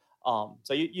there.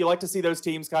 So you like to see those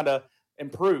teams kind of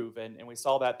improve, and we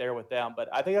saw that there with them. But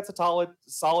I think that's a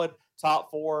solid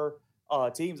top 4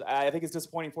 teams. I think it's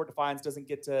disappointing Fort Defiance doesn't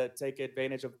get to take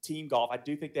advantage of team golf. I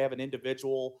do think they have an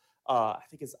individual. I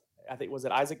think was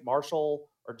it Isaac Marshall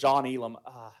or John Elam?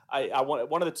 I want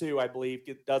one of the two. I believe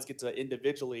does get to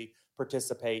individually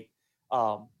participate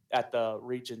at the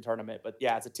region tournament, but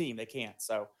yeah, as a team they can't.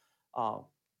 So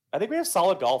I think we have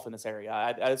solid golf in this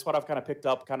area. That's what I've kind of picked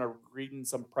up, kind of reading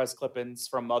some press clippings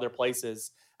from other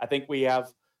places. I think we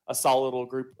have a solid little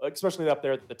group, especially up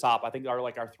there at the top. I think our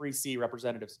 3C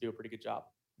representatives do a pretty good job.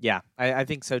 Yeah, I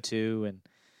think so too. And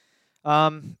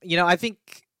I think,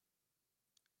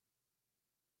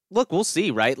 look, we'll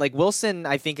see, right? Like Wilson,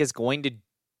 I think is going to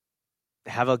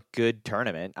have a good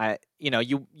tournament.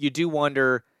 You do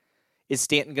wonder, is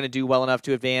Stanton going to do well enough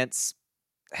to advance?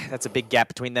 That's a big gap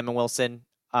between them and Wilson.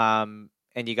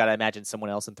 And you got to imagine someone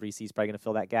else in 3C is probably going to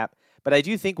fill that gap. But I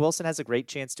do think Wilson has a great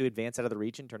chance to advance out of the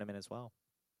region tournament as well.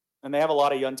 And they have a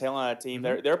lot of young talent on that team.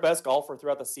 Mm-hmm. Their best golfer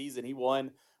throughout the season, he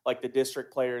won the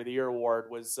District Player of the Year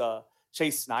award, was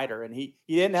Chase Snyder. And he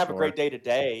didn't have a great day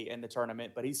today in the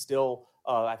tournament, but he's still,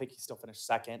 I think he still finished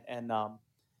second. And,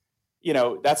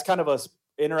 that's kind of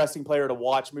interesting player to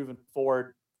watch moving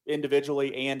forward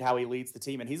individually and how he leads the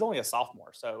team. And he's only a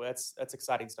sophomore, so that's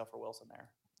exciting stuff for Wilson there.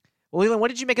 Well, Leland, what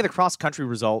did you make of the cross country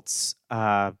results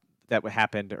that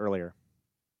happened earlier?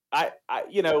 I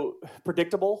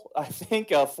predictable. I think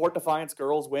Fort Defiance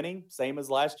girls winning, same as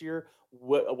last year.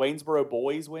 Waynesboro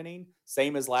boys winning,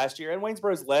 same as last year. And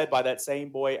Waynesboro is led by that same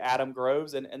boy, Adam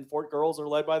Groves, and Fort girls are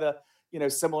led by the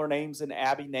similar names in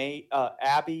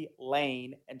Abby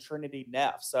Lane and Trinity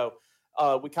Neff. So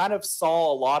we kind of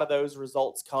saw a lot of those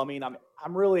results coming. I'm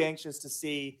really anxious to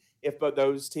see if both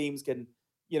those teams can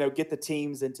get the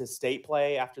teams into state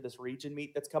play after this region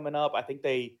meet that's coming up. I think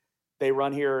they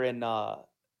run here in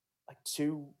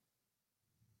excuse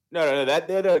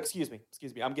me.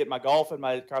 I'm getting my golf and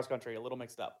my cross country a little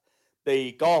mixed up.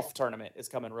 The golf tournament is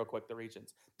coming real quick, the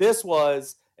regions. This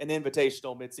was an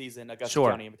invitational midseason Augusta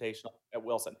County Invitational at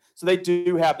Wilson. So they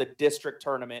do have the district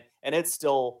tournament, and it's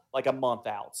still like a month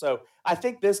out. So I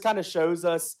think this kind of shows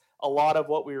us a lot of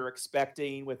what we were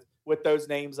expecting with those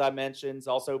names I mentioned.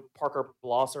 Also Parker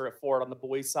Blosser at Fort on the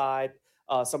boys' side.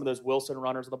 Some of those Wilson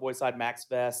runners on the boys' side, Max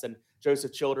Vest and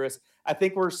Joseph Childress. I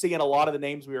think we're seeing a lot of the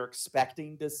names we were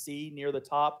expecting to see near the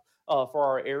top for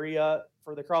our area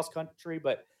for the cross country.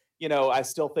 But, I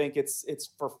still think it's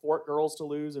for Fort girls to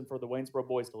lose and for the Waynesboro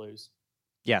boys to lose.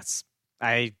 Yes,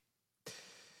 I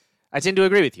tend to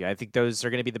agree with you. I think those are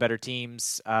going to be the better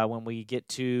teams when we get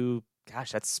to,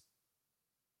 that's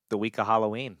the week of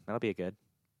Halloween. That'll be good.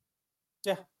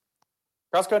 Yeah.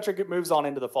 Cross country moves on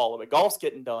into the fall of it. Golf's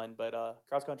getting done, but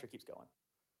cross country keeps going.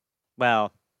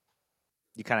 Well,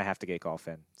 you kind of have to get golf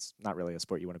in. It's not really a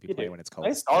sport you want to be playing when it's cold.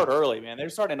 They start early, man. They're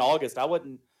starting in August. I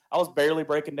was barely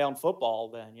breaking down football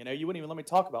then. You wouldn't even let me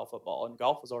talk about football, and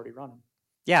golf was already running.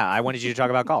 Yeah, I wanted you to talk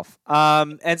about golf.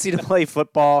 NCAA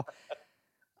football.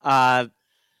 I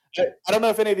don't know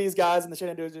if any of these guys in the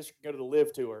Shenandoah District go to the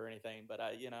Live Tour or anything, but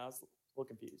I was a little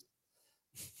confused.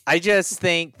 I just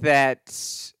think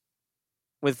that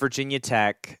with Virginia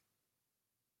Tech,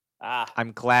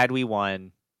 I'm glad we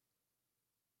won.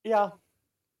 Yeah.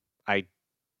 I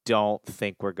don't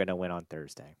think we're going to win on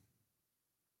Thursday.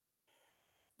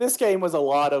 This game was a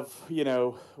lot of,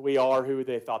 we are who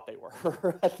they thought they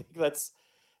were. I think that's,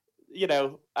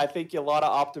 I think a lot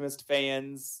of optimist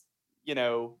fans,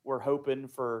 were hoping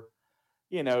for,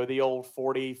 the old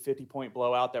 40, 50-point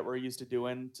blowout that we're used to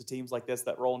doing to teams like this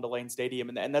that roll into Lane Stadium.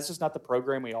 And that's just not the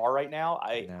program we are right now.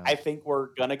 I think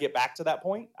we're going to get back to that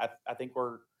point. I think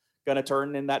we're going to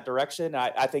turn in that direction.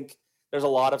 I think there's a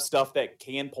lot of stuff that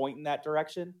can point in that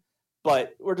direction,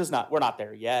 but we're not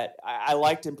there yet. I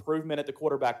liked improvement at the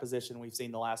quarterback position we've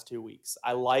seen the last 2 weeks.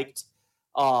 I liked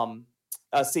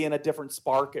seeing a different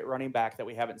spark at running back that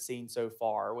we haven't seen so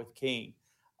far with King.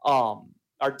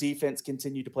 Our defense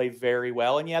continued to play very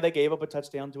well. And they gave up a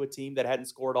touchdown to a team that hadn't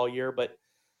scored all year, but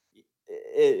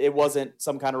it wasn't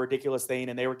some kind of ridiculous thing.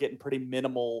 And they were getting pretty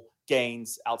minimal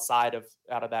gains out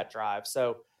of that drive.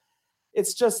 So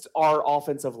it's just our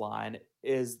offensive line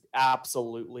is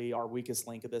absolutely our weakest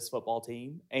link of this football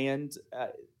team. And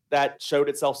that showed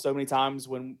itself so many times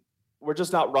when we're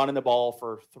just not running the ball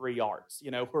for 3 yards.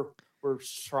 We're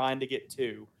trying to get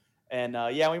 2. And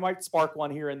we might spark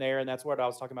one here and there. And that's what I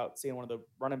was talking about, seeing one of the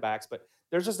running backs, but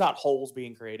there's just not holes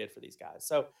being created for these guys.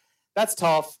 So that's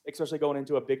tough, especially going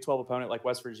into a Big 12 opponent like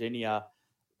West Virginia.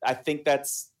 I think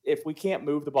if we can't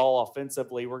move the ball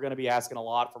offensively, we're going to be asking a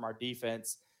lot from our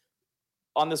defense.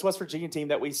 On this West Virginia team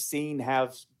that we've seen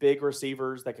have big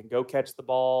receivers that can go catch the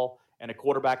ball and a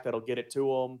quarterback that'll get it to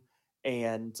them.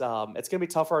 And it's going to be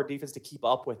tough for our defense to keep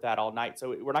up with that all night.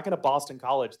 So we're not going to Boston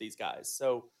College these guys.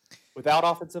 So without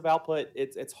offensive output,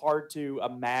 it's hard to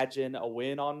imagine a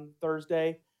win on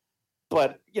Thursday.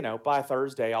 But, by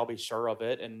Thursday, I'll be sure of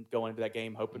it and go into that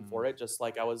game hoping for it, just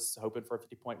like I was hoping for a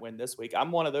 50-point win this week.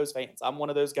 I'm one of those fans. I'm one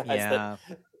of those guys that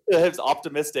is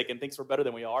optimistic and thinks we're better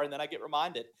than we are. And then I get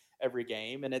reminded every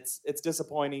game, and it's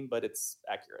disappointing, but it's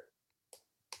accurate.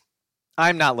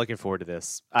 I'm not looking forward to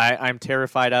this. I'm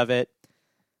terrified of it.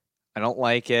 I don't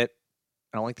like it.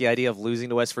 I don't like the idea of losing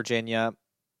to West Virginia.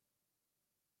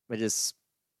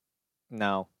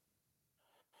 No.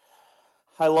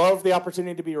 I love the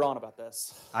opportunity to be wrong about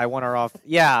this. I want our off.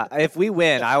 Yeah, if we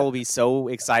win, I will be so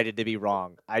excited to be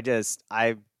wrong.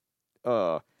 I'm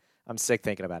sick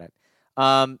thinking about it.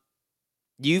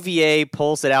 UVA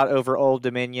pulls it out over Old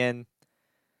Dominion.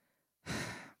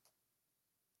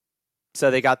 So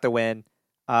they got the win.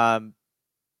 I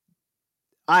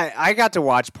got to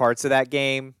watch parts of that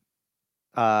game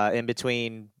in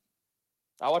between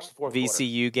I watched the fourth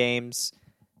VCU quarter. games.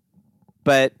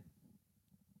 But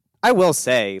I will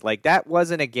say, that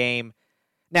wasn't a game.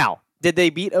 Now, did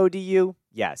they beat ODU?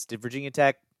 Yes. Did Virginia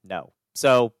Tech? No.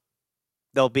 So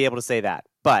they'll be able to say that.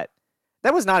 But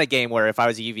that was not a game where if I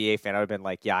was a UVA fan, I would have been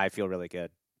like, yeah, I feel really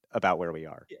good about where we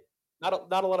are. Yeah.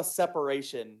 Not a lot of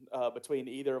separation between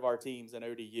either of our teams and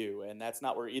ODU, and that's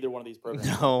not where either one of these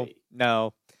programs will be.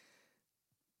 No.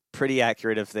 Pretty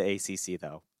accurate of the ACC,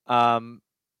 though.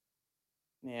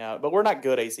 Yeah, but we're not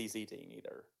good ACC team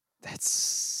either.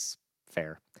 That's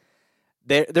fair.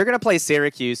 They're going to play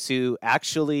Syracuse, who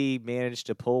actually managed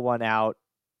to pull one out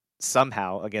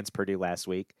somehow against Purdue last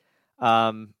week,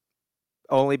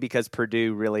 only because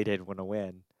Purdue really did want to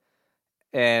win.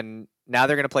 And now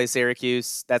they're going to play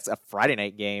Syracuse. That's a Friday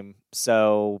night game,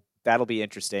 so that'll be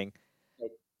interesting.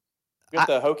 Get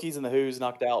the Hokies and the Who's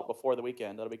knocked out before the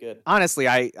weekend. That'll be good. Honestly,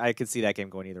 I could see that game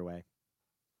going either way.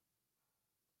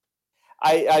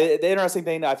 The interesting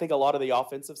thing, I think a lot of the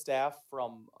offensive staff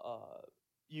from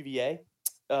UVA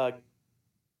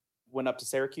went up to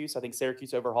Syracuse. I think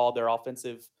Syracuse overhauled their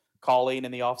offensive calling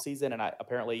in the offseason, and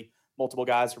apparently multiple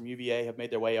guys from UVA have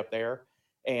made their way up there.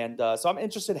 And so I'm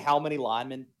interested how many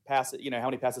linemen pass it, how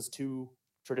many passes to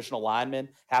traditional linemen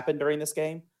happened during this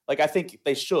game. Like, I think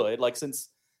they should. Like, since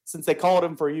they called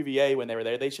them for UVA when they were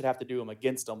there, they should have to do them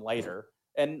against them later.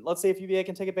 And let's see if UVA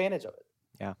can take advantage of it.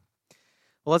 Yeah.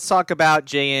 Well, let's talk about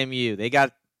JMU. They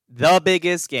got the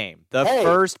biggest game,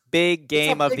 first big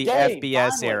game of the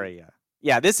FBS area.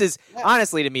 Yeah, this is,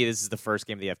 honestly, to me, this is the first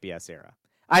game of the FBS era.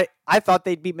 I thought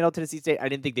they'd beat Middle Tennessee State. I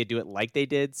didn't think they'd do it like they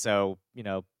did, so,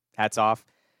 hats off.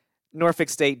 Norfolk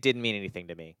State didn't mean anything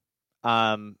to me.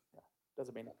 Doesn't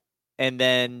mean that. And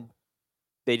then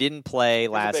they didn't play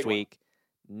last week.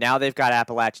 Now they've got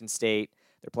Appalachian State.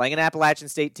 They're playing an Appalachian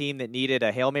State team that needed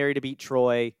a Hail Mary to beat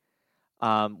Troy,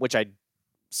 which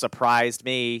surprised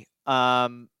me.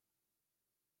 But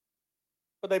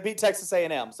they beat Texas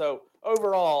A&M. So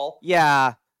overall,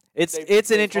 yeah, it's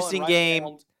an interesting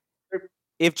game.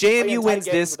 If JMU wins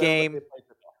this game,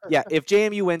 if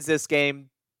JMU wins this game,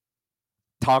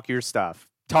 talk your stuff.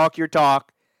 Talk your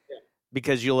talk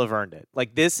because you'll have earned it.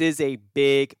 Like, this is a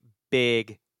big,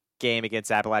 big game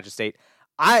against Appalachian State.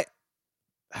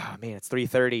 It's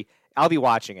 3:30. I'll be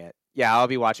watching it. Yeah, I'll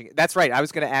be watching it. That's right. I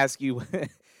was going to ask you.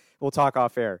 We'll talk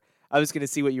off air. I was going to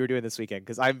see what you were doing this weekend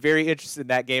because I'm very interested in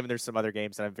that game, and there's some other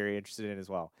games that I'm very interested in as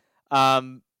well.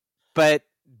 But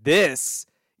this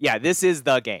is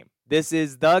the game. This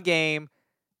is the game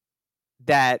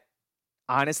that,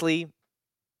 honestly,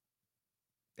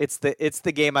 it's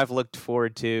the game I've looked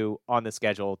forward to on the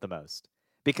schedule the most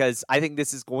because I think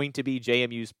this is going to be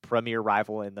JMU's premier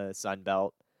rival in the Sun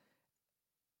Belt,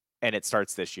 and it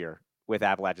starts this year with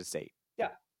Appalachian State. Yeah.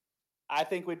 I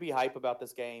think we'd be hype about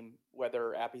this game,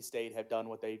 whether Appy State have done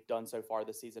what they've done so far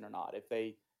this season or not. If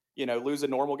they, lose a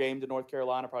normal game to North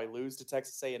Carolina, probably lose to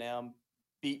Texas A&M,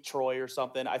 beat Troy or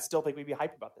something, I still think we'd be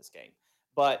hype about this game.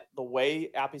 But the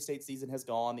way Appy State season has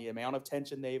gone, the amount of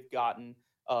tension they've gotten,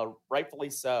 rightfully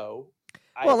so.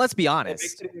 Let's be honest. It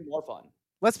makes it even more fun.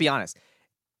 Let's be honest.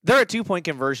 They're a 2-point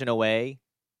conversion away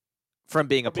from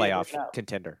being a playoff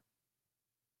contender.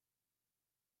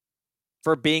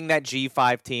 For being that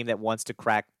G5 team that wants to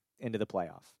crack into the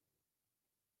playoff.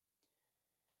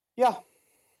 Yeah.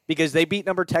 Because they beat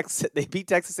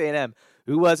Texas A&M,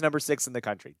 who was number 6 in the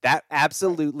country. That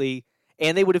absolutely,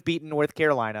 and they would have beaten North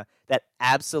Carolina. That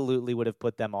absolutely would have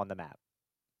put them on the map.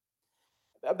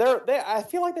 I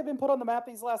feel like they've been put on the map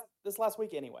this last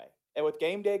week anyway. And with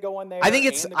game day going there, I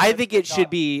think it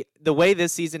should be the way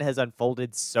this season has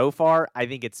unfolded so far. I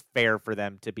think it's fair for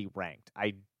them to be ranked.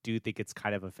 I do think it's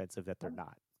kind of offensive that they're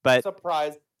not. But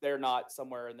surprised they're not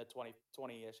somewhere in the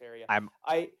 20-ish area.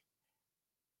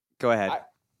 Go ahead.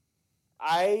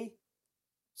 I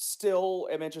still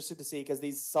am interested to see because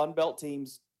these Sun Belt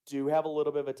teams do have a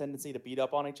little bit of a tendency to beat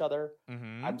up on each other.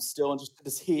 Mm-hmm. I'm still interested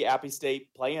to see Appy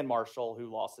State play in Marshall, who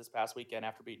lost this past weekend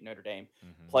after beating Notre Dame,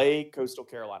 play Coastal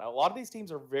Carolina. A lot of these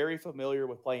teams are very familiar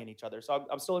with playing each other, so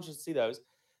I'm still interested to see those.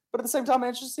 But at the same time, I'm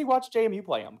interested to watch JMU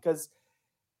play them because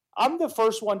I'm the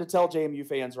first one to tell JMU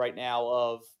fans right now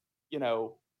of,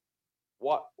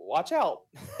 watch out.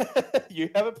 You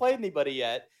haven't played anybody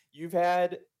yet. You've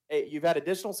had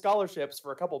additional scholarships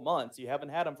for a couple months. You haven't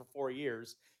had them for 4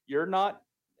 years. You're not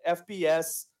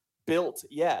FBS built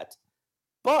yet,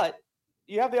 but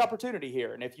you have the opportunity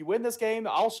here. And if you win this game,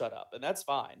 I'll shut up, and that's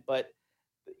fine. But,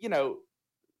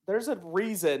 there's a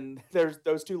reason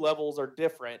those two levels are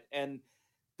different. And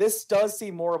this does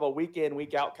seem more of a week in,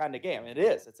 week out kind of game. It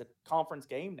is. It's a conference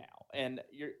game now. And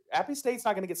Appy State's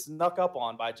not going to get snuck up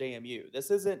on by JMU.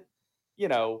 This isn't,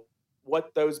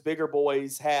 what those bigger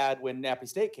boys had when Appy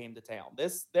State came to town.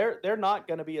 They're not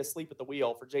going to be asleep at the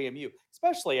wheel for JMU,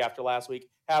 especially after last week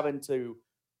having to,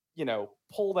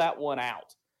 pull that one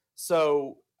out.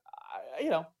 So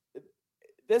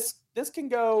this can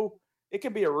go. It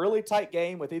can be a really tight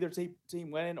game with either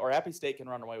team winning, or Appy State can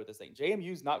run away with this thing.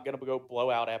 JMU's not going to go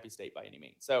blow out Appy State by any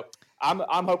means. So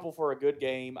I'm hopeful for a good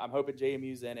game. I'm hoping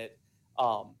JMU's in it.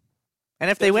 And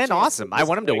if they win, awesome. I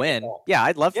want them to win. Yeah,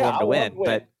 I'd love for them to win,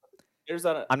 but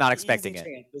I'm not expecting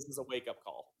it. This is a wake-up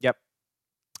call. Yep.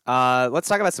 Let's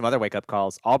talk about some otother wake-up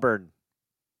calls. Auburn,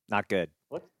 not good.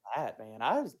 What's that, man?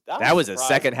 That was a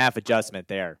second half adjustment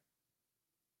there.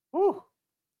 Whew.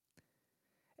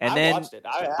 And I watched it.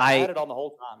 I had it on the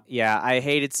whole time. Yeah, I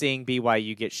hated seeing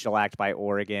BYU get shellacked by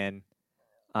Oregon.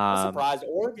 I'm surprised.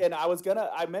 Oregon,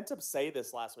 I meant to say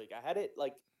this last week. I had it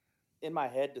like in my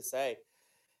head to say,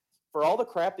 for all the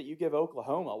crap that you give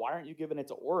Oklahoma, why aren't you giving it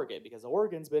to Oregon? Because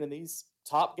Oregon's been in these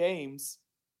top games.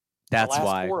 That's the last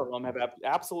why 4 of them have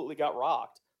absolutely got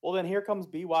rocked. Well, then here comes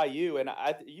BYU, and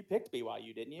you picked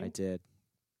BYU, didn't you? I did.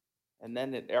 And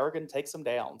then Oregon takes them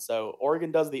down. So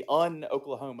Oregon does the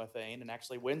un-Oklahoma thing and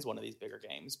actually wins one of these bigger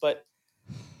games. But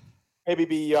maybe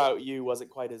BYU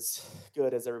wasn't quite as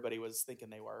good as everybody was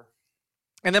thinking they were.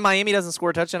 And then Miami doesn't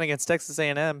score a touchdown against Texas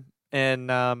A&M. And,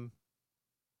 man.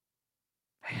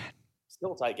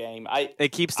 Still a tight game.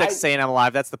 It keeps Texas A&M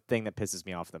alive. That's the thing that pisses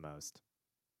me off the most.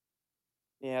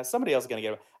 Yeah, somebody else is going to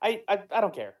get it. I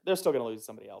don't care. They're still going to lose to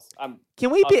somebody else.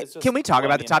 Can we talk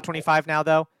about the top 25 now,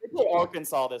 though? They play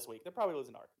Arkansas this week. They're probably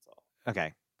losing to Arkansas.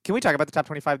 Okay. Can we talk about the top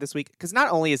 25 this week? Because not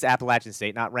only is Appalachian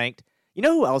State not ranked, you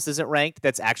know who else isn't ranked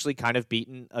that's actually kind of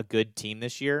beaten a good team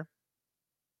this year?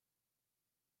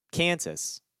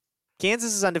 Kansas.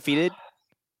 Kansas is undefeated.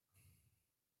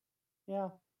 Yeah.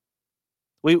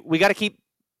 We got to keep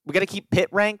Pitt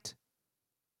ranked.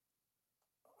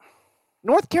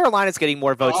 North Carolina's getting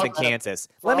more votes than Kansas.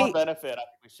 For our benefit, I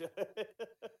think we should.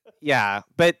 Yeah,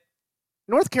 but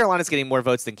North Carolina's getting more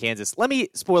votes than Kansas.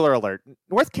 Spoiler alert,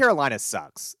 North Carolina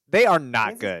sucks. They are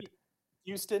not good.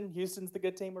 Houston's the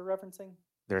good team we're referencing?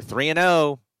 They're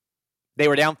 3-0. They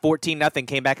were down 14-0,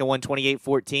 came back and won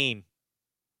 28-14.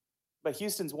 But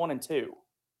Houston's 1-2.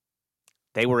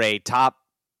 They were a top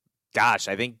 10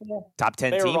 team,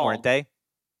 weren't they?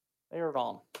 They were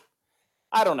wrong.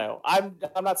 I don't know. I'm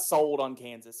not sold on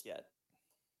Kansas yet.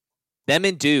 Them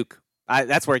and Duke.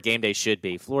 That's where game day should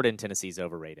be. Florida and Tennessee is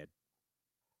overrated.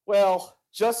 Well,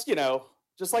 just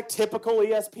like typical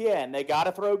ESPN, they got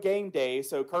to throw game day.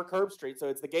 So Kirk Herbstreit. So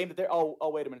it's the game that they're. Oh,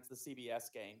 wait a minute. It's the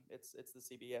CBS game. It's the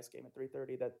CBS game at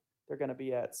 3:30 that they're going to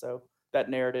be at. So that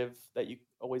narrative that you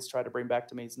always try to bring back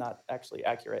to me is not actually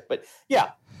accurate. But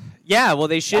yeah. Yeah, well,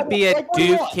 they should be at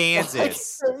Duke,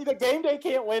 Kansas. The game day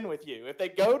can't win with you. If they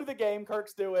go to the game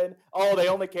Kirk's doing, they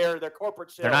only care their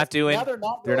corporate shit. They're not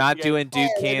doing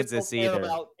Duke, Kansas either.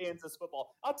 About Kansas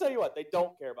football. I'll tell you what, they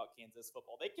don't care about Kansas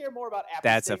football. They care more about Appy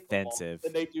That's State offensive.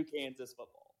 Than they do Kansas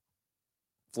football.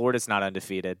 Florida's not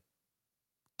undefeated.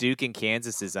 Duke and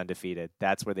Kansas is undefeated.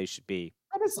 That's where they should be.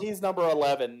 Tennessee's number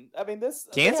 11. I mean,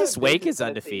 Kansas Wake is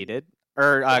undefeated.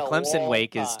 Or Clemson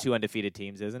Wake is 2 undefeated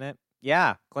teams, isn't it?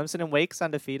 Yeah, Clemson and Wake's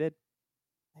undefeated.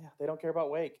 Yeah, they don't care about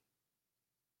Wake.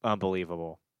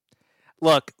 Unbelievable.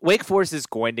 Look, Wake Forest is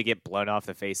going to get blown off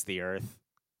the face of the earth.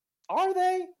 Are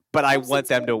they? But I want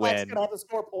them to win. Have to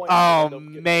score points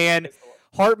man.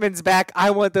 Hartman's back. I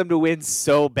want them to win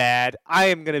so bad. I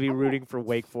am going to be rooting for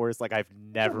Wake Forest like I've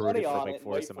never rooted for Wake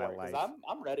Forest in my life.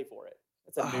 I'm ready for it.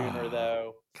 It's a nooner,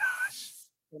 though. Gosh.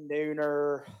 A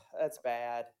nooner. That's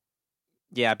bad.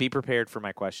 Yeah, be prepared for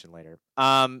my question later.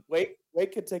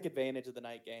 Wake could take advantage of the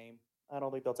night game. I don't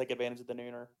think they'll take advantage of the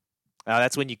nooner.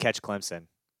 That's when you catch Clemson.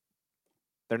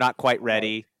 They're not quite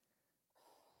ready.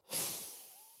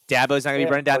 Dabo's not going to be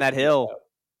running down that hill.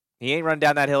 He ain't running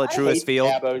down that hill at Truist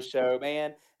Field. Dabo's show,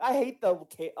 man. I hate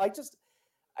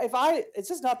it's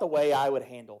just not the way I would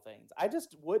handle things. I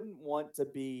just wouldn't want to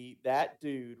be that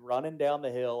dude running down the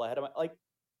hill ahead of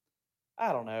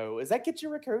I don't know. Does that get you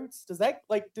recruits? Does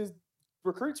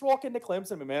recruits walk into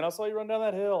Clemson and, man, I saw you run down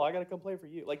that hill. I got to come play for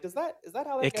you. Is that how that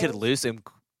goes? It could lose him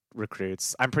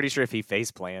recruits. I'm pretty sure if he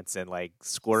face plants and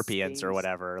scorpions or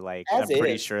whatever, I'm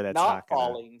pretty sure that's not gonna...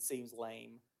 falling seems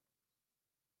lame.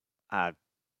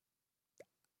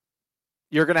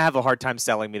 You're going to have a hard time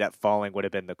selling me that falling would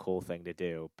have been the cool thing to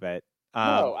do, but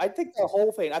no, I think the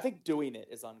whole thing, I think doing it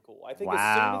is uncool. I think as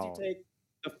soon as you take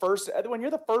when you're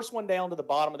the first one down to the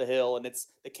bottom of the hill and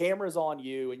the camera's on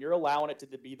you and you're allowing it to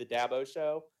be the Dabo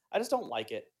show, I just don't like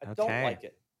it. I don't like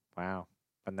it. Wow.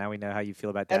 But now we know how you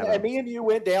feel about Dabo. And me and you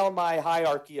went down my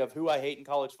hierarchy of who I hate in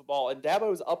college football, and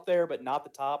Dabo's up there, but not the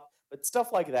top. But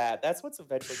stuff like that's what's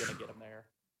eventually going to get him there.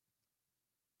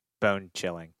 Bone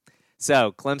chilling.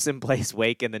 So Clemson plays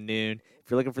Wake in the noon. If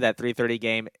you're looking for that 3:30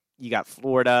 game, you got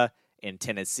Florida and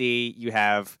Tennessee. You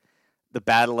have the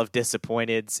battle of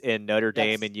disappointeds in Notre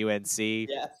Dame and UNC.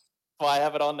 Yes. Well, I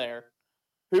have it on there.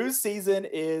 Whose season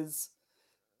is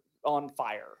on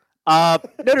fire?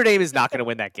 Notre Dame is not going to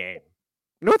win that game.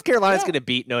 North Carolina's going to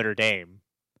beat Notre Dame.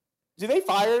 Do they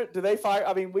fire?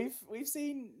 I mean, we've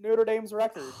seen Notre Dame's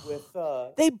record with.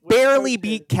 They barely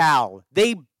beat Cal.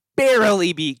 They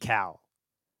barely beat Cal.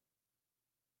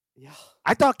 Yeah.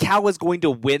 I thought Cal was going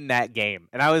to win that game,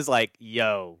 and I was like,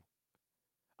 "Yo."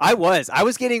 I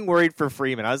was getting worried for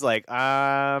Freeman. I was like,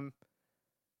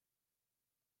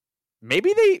 maybe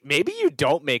you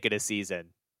don't make it a season.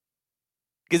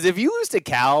 Because if you lose to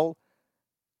Cal,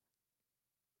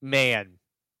 man.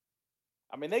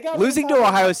 I mean, they got losing to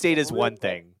Ohio State is one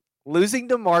thing. Losing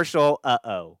to Marshall,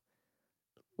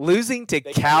 losing to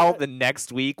Cal the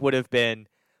next week would have been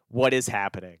what is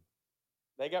happening.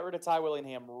 They got rid of Ty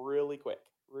Willingham really quick.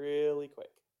 Really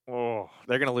quick. Oh,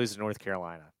 they're going to lose to North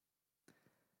Carolina.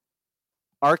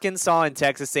 Arkansas and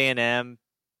Texas A&M.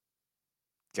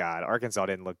 God, Arkansas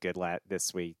didn't look good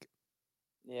this week.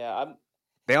 Yeah,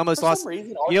 they almost lost.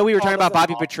 Reason, we were talking about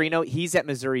Bobby Petrino. He's at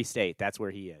Missouri State. That's where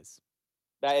he is.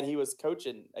 And he was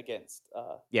coaching against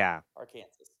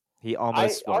Arkansas. He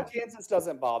almost won. Arkansas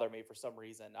doesn't bother me for some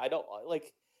reason. I don't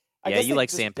like. I guess you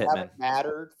like Sam Pittman. Haven't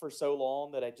mattered for so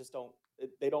long that I just don't.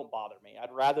 They don't bother me.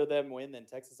 I'd rather them win than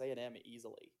Texas A&M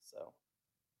easily. So.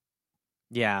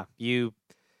 Yeah, you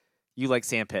like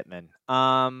Sam Pittman.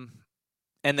 And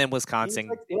then Wisconsin.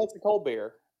 He likes the cold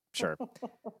beer. Sure.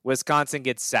 Wisconsin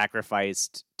gets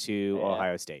sacrificed to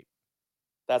Ohio State.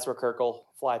 That's where Kirk will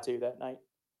fly to that night.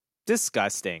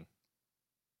 Disgusting.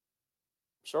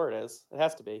 Sure it is. It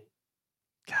has to be.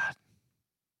 God.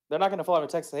 They're not going to fly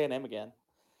with Texas A&M again.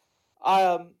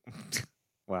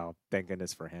 Well, thank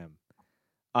goodness for him.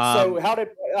 So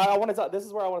this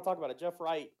is where I want to talk about it. Jeff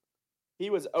Wright, he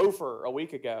was 0 a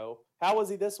week ago. How was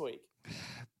he this week?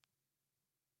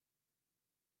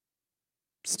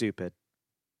 Stupid.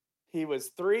 He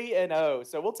was 3-0,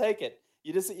 so we'll take it.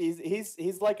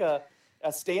 He's like a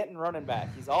Stanton running back.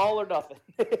 He's all or nothing.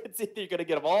 It's either you're going to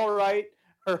get them all right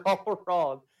or all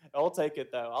wrong. I'll take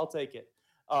it though. I'll take it.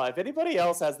 If anybody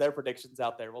else has their predictions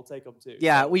out there, we'll take them too.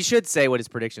 Yeah, we should say what his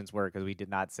predictions were because we did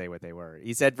not say what they were.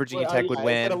 He said Virginia Tech would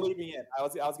win. It's gonna leave me in. I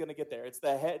was going to get there. It's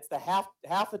the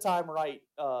half the time right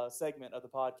segment of the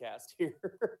podcast here.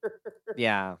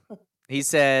 Yeah. He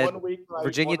said right,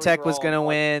 Virginia Tech was going to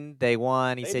win. They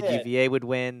won. He said UVA would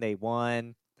win. They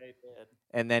won. They did.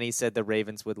 And then he said the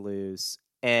Ravens would lose.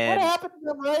 And what happened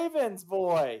to the Ravens,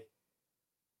 boy?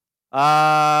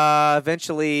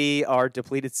 Eventually our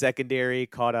depleted secondary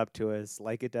caught up to us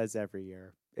like it does every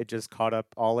year. It just caught up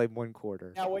all in one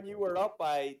quarter. Now, when you were up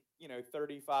by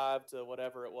 35 to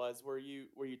whatever it was, were you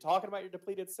talking about your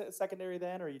depleted secondary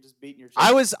then, or are you just beating your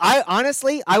chest? I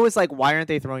honestly was like, why aren't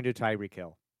they throwing to Tyreek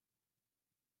Hill?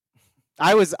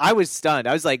 I was stunned.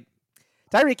 I was like,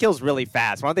 Tyreek Hill's really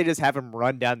fast. Why don't they just have him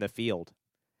run down the field?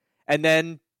 And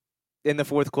then in the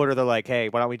fourth quarter, they're like, hey,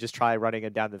 why don't we just try running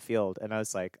him down the field? And I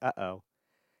was like, uh-oh.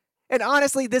 And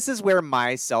honestly, this is where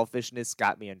my selfishness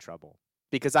got me in trouble.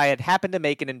 Because I had happened to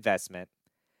make an investment.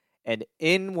 And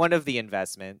in one of the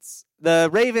investments, the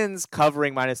Ravens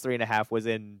covering -3.5 was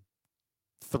in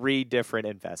 3 different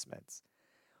investments.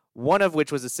 One of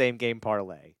which was the same game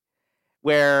parlay.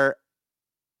 Where,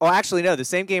 the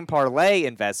same game parlay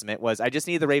investment was I just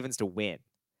needed the Ravens to win.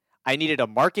 I needed a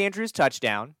Mark Andrews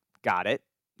touchdown. Got it.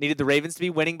 Needed the Ravens to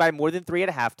be winning by more than 3 at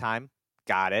halftime.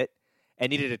 Got it. And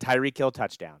needed a Tyreek Hill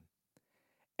touchdown.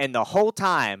 And the whole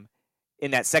time in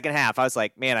that second half, I was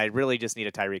like, man, I really just need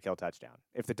a Tyreek Hill touchdown.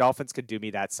 If the Dolphins could do me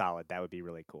that solid, that would be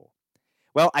really cool.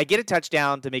 Well, I get a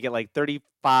touchdown to make it like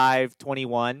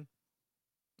 35-21.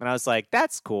 And I was like,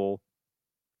 that's cool.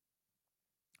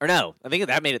 Or no, I think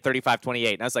that made it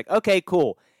 35-28. And I was like, okay,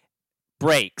 cool.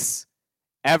 Breaks.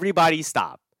 Everybody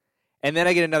stop. And then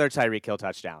I get another Tyreek Hill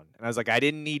touchdown. And I was like, I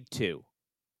didn't need 2.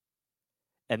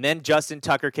 And then Justin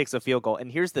Tucker kicks a field goal.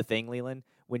 And here's the thing, Leland.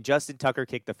 When Justin Tucker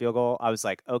kicked the field goal, I was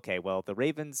like, okay, well, the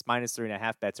Ravens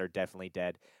 -3.5 bets are definitely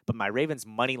dead. But my Ravens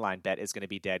money line bet is going to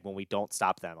be dead when we don't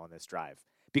stop them on this drive.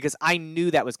 Because I knew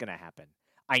that was going to happen.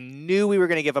 I knew we were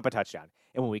going to give up a touchdown.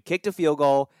 And when we kicked a field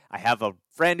goal, I have a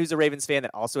friend who's a Ravens fan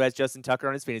that also has Justin Tucker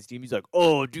on his fantasy team. He's like,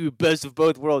 oh, dude, best of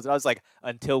both worlds. And I was like,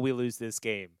 until we lose this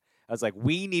game. I was like,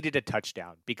 we needed a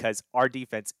touchdown because our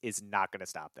defense is not going to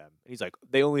stop them. And he's like,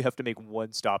 they only have to make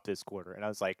 1 stop this quarter. And I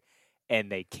was like, and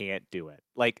they can't do it.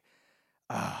 Like,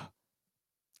 I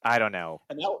don't know.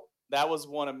 And that was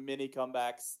one of many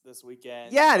comebacks this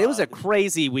weekend. Yeah, it was a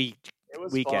crazy weekend.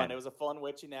 Fun. It was a fun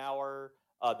witching hour.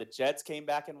 The Jets came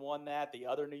back and won that. The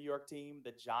other New York team,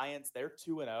 the Giants, they're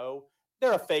 2-0.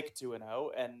 they're a fake 2-0,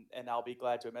 and I'll be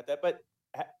glad to admit that. But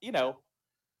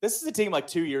this is a team like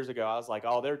 2 years ago. I was like,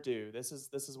 oh, they're due. This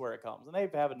is where it comes, and they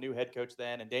have a new head coach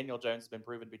then, and Daniel Jones has been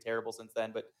proven to be terrible since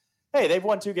then. But hey, they've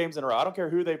won 2 games in a row. I don't care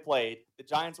who they played. The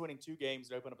Giants winning 2 games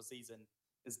to open up a season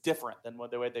is different than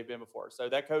the way they've been before. So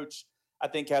that coach, I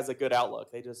think, has a good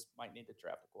outlook. They just might need to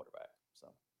draft a quarterback. So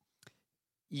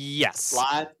yes,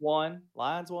 Lions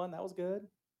won. That was good.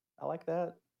 I like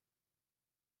that.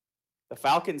 The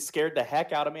Falcons scared the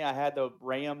heck out of me. I had the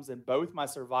Rams in both my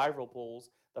survival pools.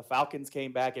 The Falcons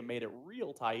came back and made it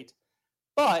real tight.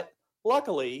 But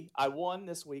luckily, I won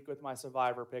this week with my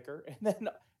survivor picker. And then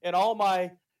in all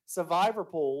my survivor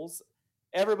pools,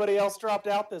 everybody else dropped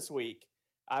out this week.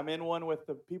 I'm in one with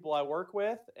the people I work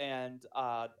with, and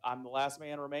I'm the last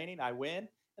man remaining. I win.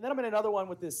 And then I'm in another one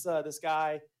with this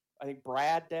guy. I think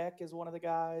Brad Deck is one of the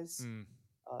guys.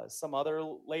 Some other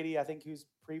lady, I think, who's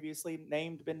previously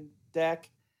named been Deck.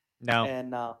 No.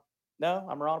 And no,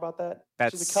 I'm wrong about that.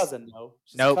 She's a cousin, though.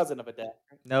 She's nope. a cousin of a Deck.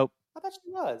 Nope. I thought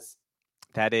she was.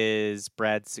 That is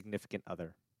Brad's significant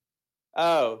other.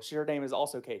 Oh, her name is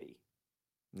also Katie.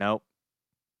 Nope.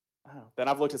 Oh, then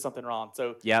I've looked at something wrong.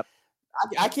 So yep.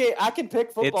 I can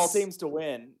pick football teams to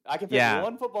win. I can pick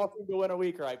one football team to win a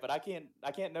week, right? But I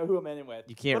can't know who I'm in with.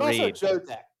 You can't but read. Also Joe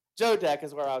Deck. Joe Deck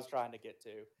is where I was trying to get to,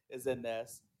 is in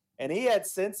this. And he had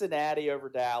Cincinnati over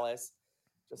Dallas,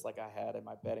 just like I had in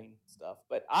my betting stuff.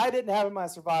 But I didn't have in my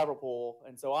survival pool,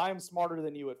 and so I'm smarter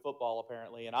than you at football,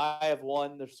 apparently. And I have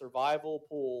won the survival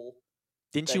pool.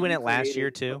 Didn't you win it last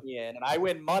year, too? Yeah, and I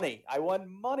win money. I won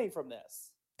money from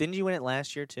this. Didn't you win it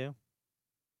last year, too?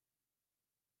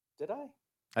 Did I?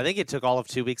 I think it took all of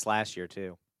 2 weeks last year,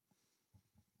 too.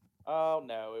 Oh,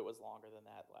 no, it was longer than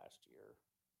that last year.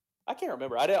 I can't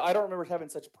remember. I don't remember having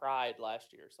such pride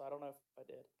last year, so I don't know if I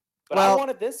did. But I won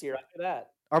it this year after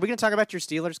that. Are we going to talk about your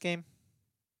Steelers game?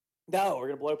 No, we're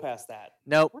going to blow past that.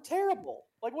 Nope. We're terrible.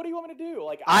 Like, what do you want me to do?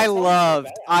 Like, I loved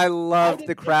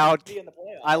the crowd.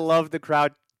 I loved the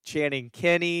crowd chanting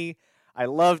Kenny. I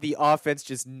loved the offense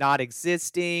just not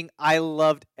existing. I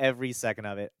loved every second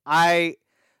of it.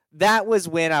 That was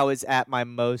when I was at my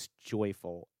most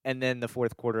joyful. And then the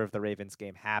fourth quarter of the Ravens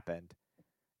game happened.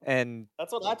 And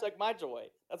that's when I took my joy.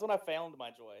 That's when I found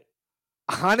my joy.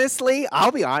 Honestly,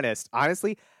 I'll be honest.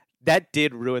 Honestly, that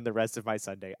did ruin the rest of my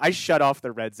Sunday. I shut off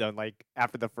the red zone like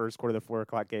after the first quarter of the 4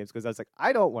 o'clock games because I was like,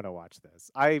 I don't want to watch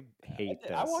this. I hate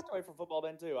this. I walked away from football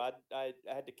then too. I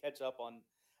had to catch up on.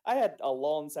 I had a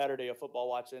long Saturday of football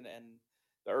watching and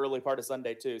the early part of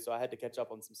Sunday too, so I had to catch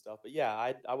up on some stuff. But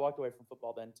yeah, I walked away from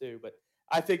football then too. But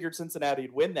I figured Cincinnati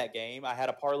would win that game. I had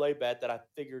a parlay bet that I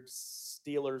figured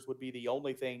Steelers would be the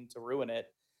only thing to ruin it.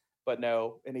 But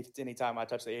no, any time I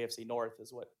touch the AFC North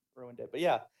is what ruined it. But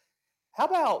yeah, how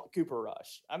about Cooper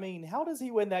Rush? I mean, how does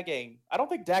he win that game? I don't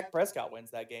think Dak Prescott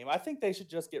wins that game. I think they should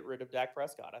just get rid of Dak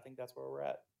Prescott. I think that's where we're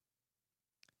at.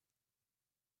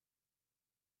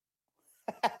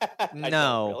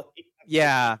 No. Really.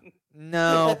 Yeah.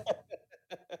 No.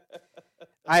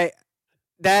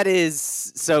 That is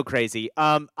so crazy.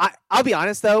 I'll be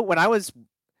honest though, when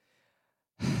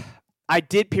I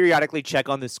did periodically check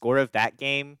on the score of that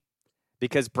game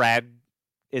because Brad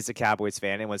is a Cowboys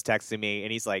fan and was texting me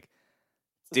and he's like,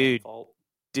 dude,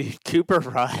 Cooper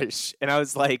Rush. And I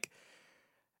was like,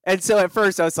 and so at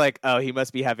first I was like, oh, he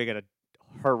must be having a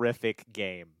horrific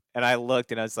game. And I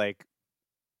looked and I was like,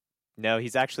 no,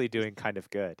 he's actually doing kind of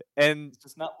good. And he's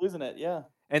just not losing it. Yeah.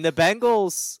 And the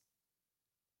Bengals,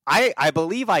 I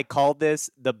believe I called this,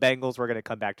 the Bengals were going to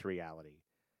come back to reality.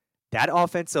 That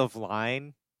offensive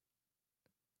line,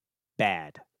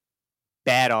 bad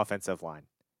offensive line.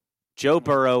 Joe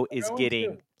Burrow is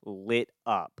getting lit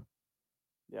up.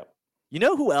 Yep. You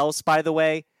know who else, by the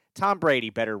way? Tom Brady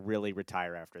better really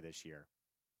retire after this year.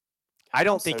 I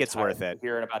don't think it's worth it.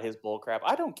 Hearing about his bull crap.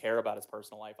 I don't care about his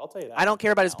personal life. I'll tell you that. I don't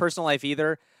care about his personal life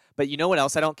either. But you know what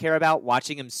else I don't care about?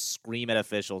 Watching him scream at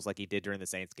officials like he did during the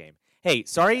Saints game. Hey,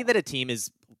 sorry that a team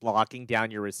is locking down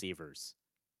your receivers.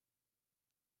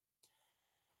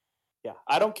 Yeah,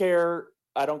 I don't care.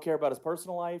 I don't care about his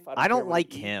personal life. I don't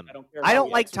like him. I don't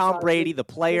like Tom Brady, the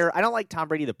player. I don't like Tom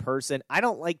Brady, the person. I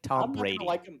don't like Tom Brady.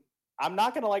 I'm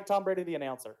not going to like Tom Brady, the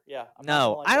announcer. Yeah.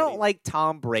 No, I don't like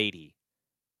Tom Brady.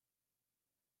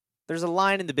 There's a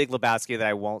line in The Big Lebowski that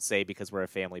I won't say because we're a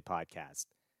family podcast.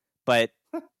 But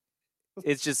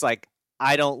it's just like,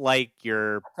 I don't like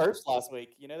your... I cursed last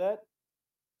week. You know that?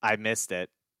 I missed it.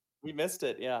 We missed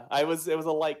it, yeah. It was a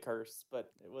light curse, but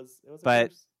it was a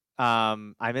curse.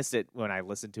 I missed it when I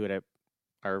listened to it at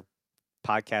our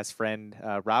podcast friend,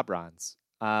 Rob Ron's.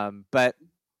 But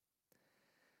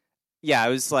yeah, I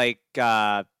was like,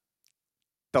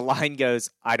 the line goes,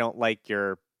 I don't like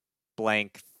your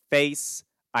blank face.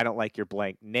 I don't like your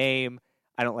blank name.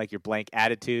 I don't like your blank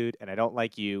attitude. And I don't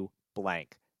like you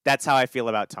blank. That's how I feel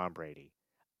about Tom Brady.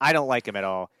 I don't like him at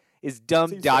all. His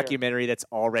dumb documentary that's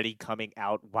already coming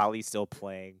out while he's still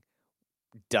playing.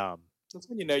 Dumb. That's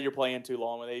when you know you're playing too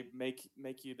long, when they make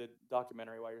you the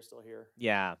documentary while you're still here.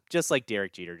 Yeah, just like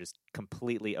Derek Jeter, just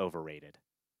completely overrated.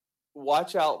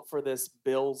 Watch out for this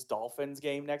Bills-Dolphins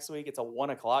game next week. It's a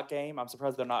 1:00 game. I'm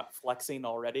surprised they're not flexing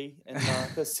already in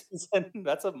this season.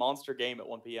 That's a monster game at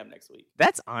 1 p.m. next week.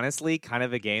 That's honestly kind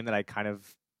of a game that I kind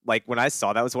of like. When I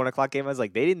saw that was 1:00 game, I was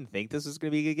like, they didn't think this was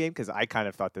going to be a good game, because I kind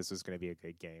of thought this was going to be a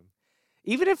good game.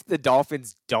 Even if the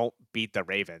Dolphins don't beat the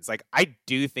Ravens, like, I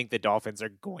do think the Dolphins are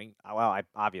going. Well, I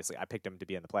picked them to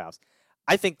be in the playoffs.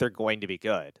 I think they're going to be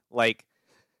good. Like,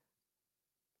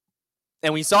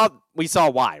 and we saw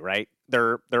why, right?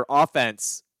 Their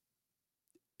offense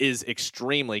is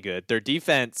extremely good. Their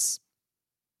defense,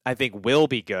 I think, will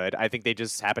be good. I think they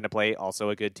just happen to play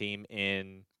also a good team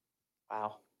in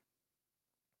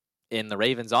the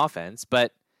Ravens offense,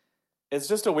 but it's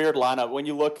just a weird lineup. When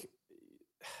you look,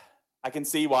 I can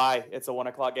see why it's a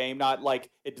 1:00 game. Not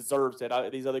like it deserves it.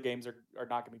 These other games are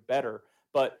not going to be better,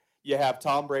 but you have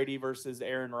Tom Brady versus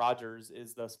Aaron Rodgers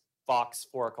is the Fox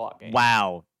 4:00 game.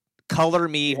 Wow. Color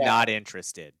me not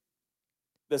interested.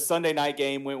 The Sunday night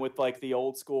game went with like the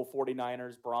old school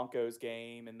 49ers Broncos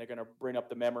game, and they're going to bring up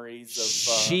the memories of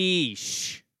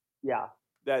sheesh. Yeah.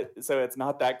 So it's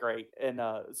not that great in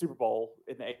Super Bowl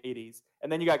in the 80s.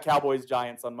 And then you got Cowboys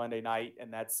Giants on Monday night,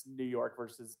 and that's New York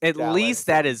versus At Dallas. least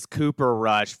that is Cooper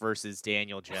Rush versus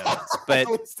Daniel Jones. But at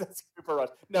least that's Cooper Rush.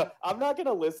 No, I'm not going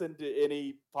to listen to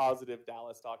any positive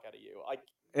Dallas talk out of you.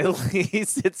 At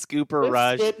least it's Cooper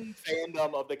Rush. The hidden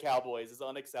fandom of the Cowboys is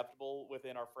unacceptable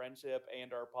within our friendship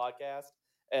and our podcast.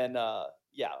 And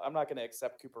I'm not going to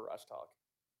accept Cooper Rush talk.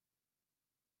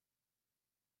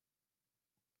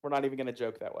 We're not even going to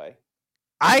joke that way.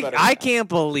 I can't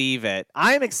believe it.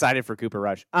 I'm excited for Cooper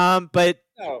Rush. But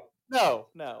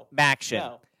no.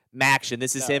 Maction.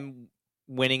 This is him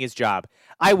winning his job.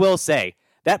 I will say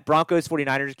that Broncos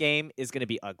 49ers game is going to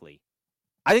be ugly.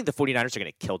 I think the 49ers are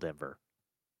going to kill Denver.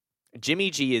 Jimmy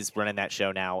G is running that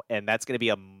show now, and that's going to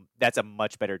be that's a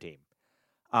much better team.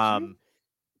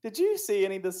 Did you see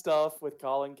any of the stuff with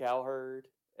Colin Cowherd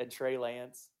and Trey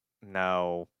Lance?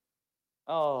 No.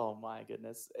 Oh my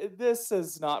goodness. This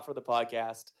is not for the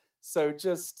podcast. So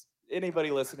just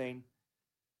anybody listening,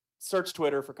 search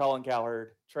Twitter for Colin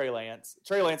Cowherd, Trey Lance.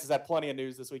 Trey Lance has had plenty of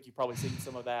news this week. You've probably seen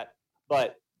some of that,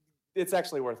 but it's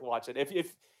actually worth watching. If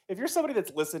you're somebody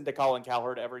that's listened to Colin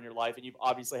Cowherd ever in your life, and you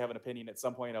obviously have an opinion at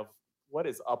some point of what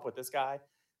is up with this guy,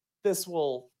 this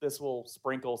will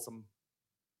sprinkle some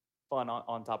fun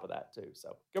on top of that too.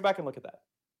 So go back and look at that.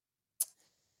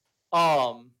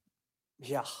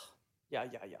 Yeah.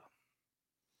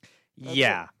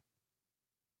 Yeah.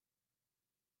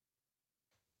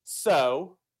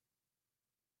 So,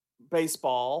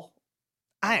 baseball.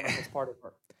 That's part of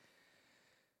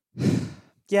it.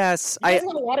 Yes, you guys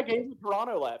have a lot of games with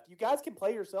Toronto left. You guys can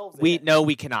play yourselves. We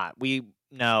cannot. We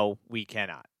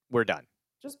cannot. We're done.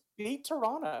 Just beat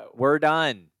Toronto. We're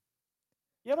done.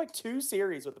 You have like 2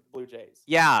 series with the Blue Jays.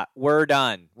 Yeah, we're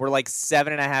done. We're like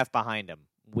 7.5 behind them.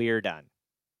 We're done.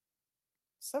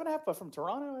 7.5, but from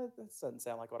Toronto? That doesn't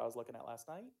sound like what I was looking at last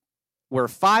night. We're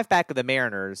 5 back of the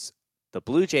Mariners. The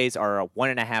Blue Jays are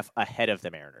 1.5 ahead of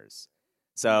the Mariners.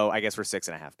 So I guess we're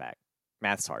 6.5 back.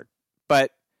 Math's hard.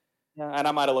 But yeah, and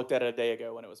I might have looked at it a day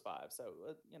ago when it was 5. So,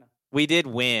 we did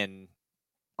win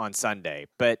on Sunday,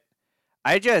 but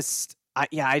I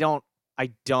don't,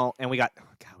 and we got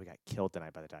killed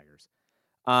tonight by the Tigers.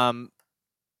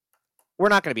 We're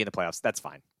not going to be in the playoffs. That's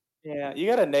fine. Yeah, you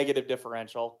got a negative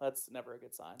differential. That's never a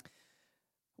good sign.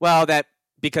 Well, that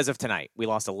because of tonight. We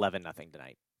lost 11-0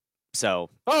 tonight. So,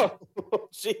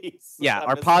 jeez. Yeah,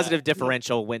 our positive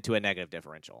differential went to a negative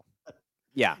differential.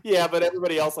 Yeah. Yeah, but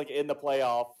everybody else like in the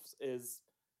playoffs is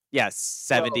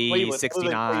 70,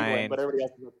 69. But everybody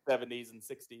else is in the 70s and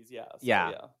 60s, yeah.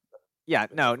 So, yeah,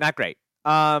 no, not great.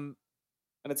 And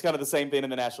it's kind of the same thing in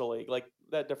the National League. Like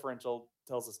that differential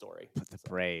tells a story. But the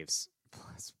Braves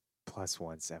plus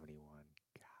 171.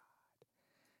 God.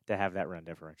 To have that run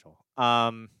differential.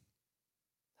 How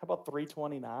about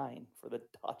 329 for the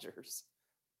Dodgers?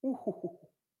 Ooh.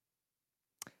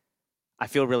 I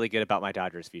feel really good about my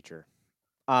Dodgers future.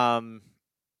 How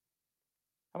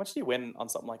much do you win on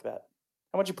something like that?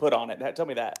 How much you put on it? Tell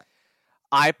me that.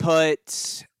 I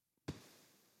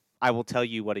will tell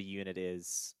you what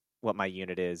my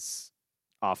unit is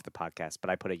off the podcast, but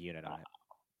I put a unit on it.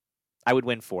 I would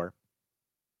win 4.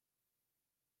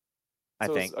 I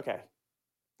think. Okay.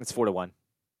 It's 4-1.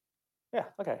 Yeah.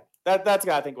 Okay. That's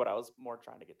I think what I was more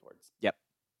trying to get towards. Yep.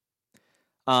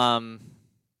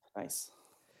 Nice.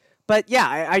 But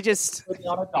yeah, I just put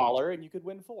down $1 and you could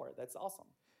win 4. That's awesome.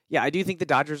 Yeah, I do think the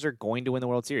Dodgers are going to win the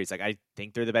World Series. Like, I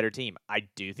think they're the better team. I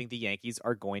do think the Yankees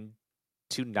are going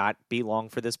to not be long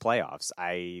for this playoffs.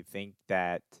 I think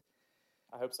that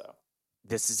I hope so.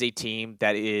 This is a team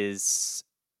that is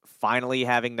finally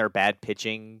having their bad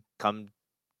pitching come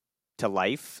to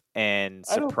life and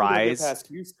surprise. I don't think they'll get past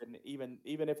Houston,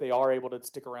 even if they are able to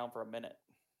stick around for a minute.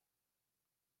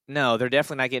 No, they're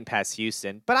definitely not getting past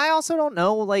Houston. But I also don't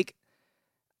know, like,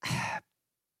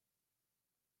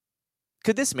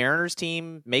 could this Mariners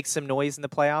team make some noise in the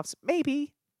playoffs?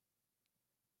 Maybe.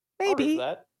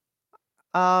 That.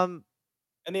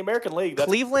 In the American League, that's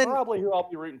Cleveland, probably who I'll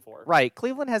be rooting for. Right.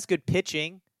 Cleveland has good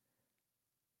pitching.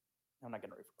 I'm not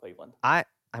going to root for Cleveland. I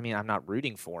mean, I'm not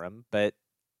rooting for them, but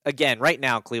again, right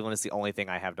now, Cleveland is the only thing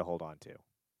I have to hold on to.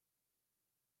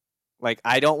 Like,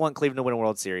 I don't want Cleveland to win a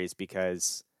World Series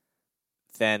because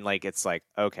then, like, it's like,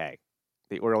 okay,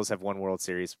 the Orioles have won World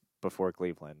Series before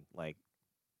Cleveland. Like,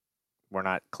 we're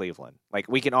not Cleveland. Like,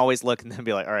 we can always look and then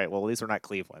be like, all right, well, at least we're not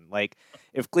Cleveland. Like,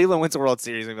 if Cleveland wins a World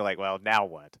Series, we'll be like, well, now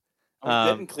what?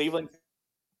 Didn't Cleveland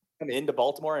come into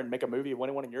Baltimore and make a movie of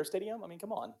winning one in your stadium? I mean,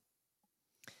 come on.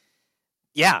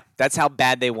 Yeah, that's how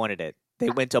bad they wanted it.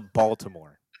 They went to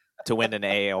Baltimore to win an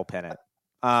AL pennant.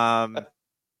 But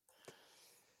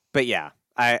yeah,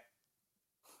 I'm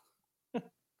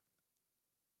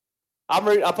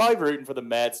probably rooting for the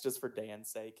Mets just for Dan's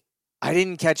sake. I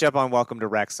didn't catch up on Welcome to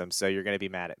Wrexham, so you're going to be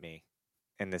mad at me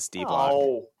in this D block.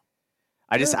 Oh.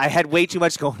 I had way too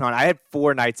much going on. I had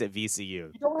 4 nights at VCU.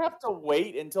 You don't have to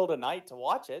wait until tonight to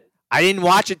watch it. I didn't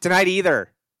watch it tonight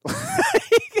either.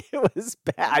 It was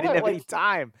bad. I didn't have any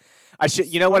time.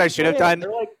 You know what I should have done?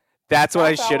 That's what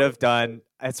I should have done.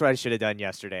 That's what I should have done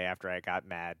yesterday after I got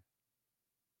mad.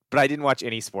 But I didn't watch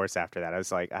any sports after that. I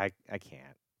was like, I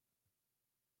can't.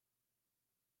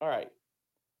 All right.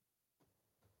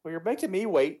 Well, you're making me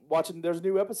wait watching. There's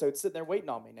new episodes sitting there waiting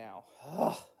on me now.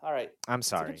 All right. I'm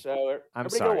sorry. It's a good show.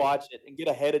 Everybody go watch it and get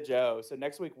ahead of Joe. So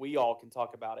next week we all can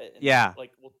talk about it. And yeah.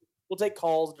 Like we'll take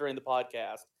calls during the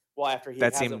podcast. Well, after he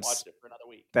hasn't watched it for another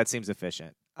week. That seems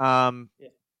efficient.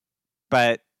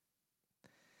 But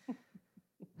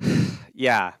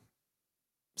yeah.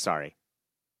 Sorry.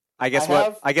 I guess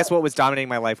what was dominating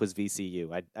my life was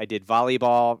VCU. I did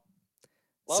volleyball,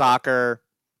 soccer.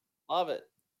 Love it.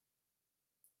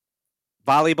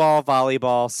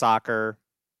 Volleyball, soccer.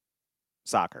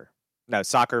 No,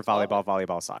 soccer,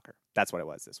 volleyball, soccer. That's what it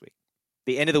was this week.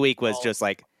 The end of the week was just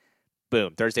like,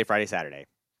 boom, Thursday, Friday, Saturday.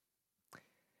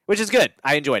 Which is good.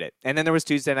 I enjoyed it. And then there was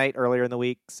Tuesday night earlier in the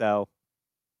week, so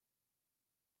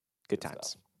good times.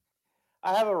 Stuff.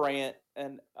 I have a rant,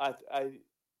 and I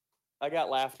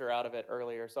got laughter out of it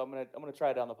earlier, so I'm gonna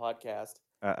try it on the podcast.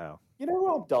 Uh-oh. You know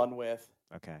who I'm done with?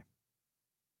 Okay.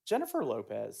 Jennifer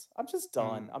Lopez. I'm just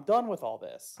done. I'm done with all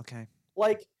this. Okay.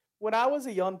 Like, when I was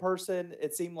a young person,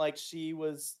 it seemed like she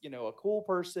was, a cool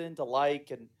person to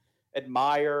like and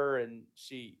admire, and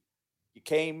you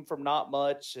came from not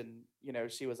much, and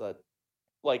she was a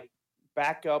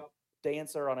backup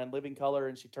dancer on In Living Color,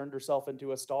 and she turned herself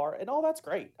into a star, and all that's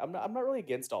great. I'm not really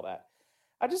against all that.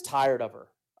 I'm just tired of her.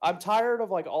 I'm tired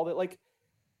of all that.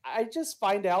 I just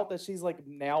find out that she's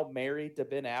now married to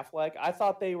Ben Affleck. I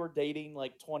thought they were dating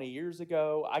 20 years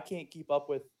ago. I can't keep up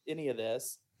with any of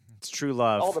this. It's true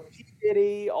love. All the P.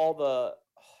 Diddy, all the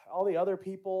other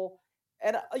people.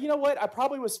 And you know what? I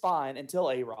probably was fine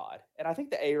until A-Rod. And I think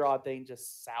the A-Rod thing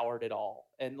just soured it all.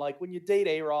 And when you date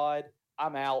A-Rod,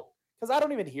 I'm out. Because I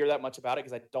don't even hear that much about it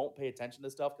because I don't pay attention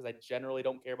to stuff because I generally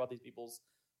don't care about these people's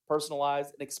personal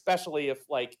lives. And especially if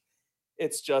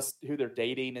it's just who they're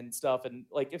dating and stuff. And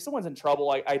if someone's in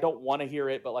trouble, I don't want to hear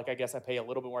it, but I guess I pay a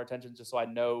little bit more attention just so I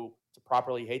know to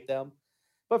properly hate them.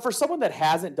 But for someone that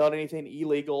hasn't done anything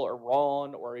illegal or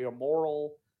wrong or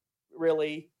immoral,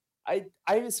 really, I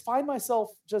just find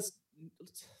myself just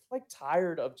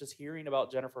tired of just hearing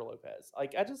about Jennifer Lopez.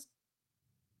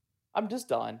 I'm just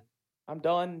done. I'm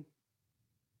done.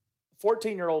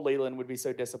 14-year-old Leland would be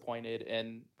so disappointed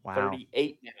in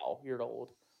 38 now year old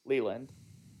Leland.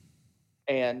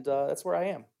 And that's where I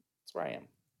am.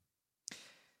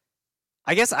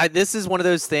 I guess this is one of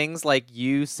those things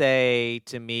you say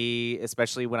to me,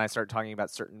 especially when I start talking about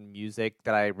certain music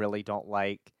that I really don't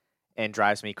like and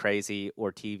drives me crazy,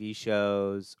 or TV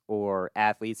shows or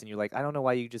athletes, and you're like, I don't know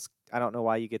why you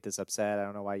get this upset. I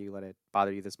don't know why you let it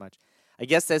bother you this much. I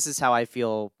guess this is how I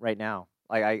feel right now.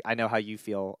 I know how you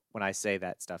feel when I say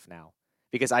that stuff now,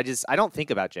 because I don't think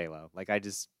about J-Lo.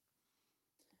 It's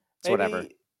whatever.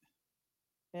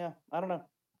 Yeah, I don't know.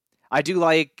 I do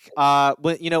like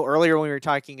earlier when we were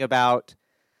talking about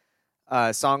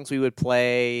songs we would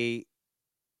play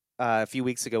a few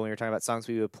weeks ago when we were talking about songs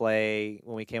we would play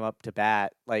when we came up to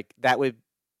bat, like that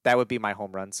would be my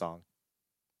home run song.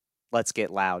 Let's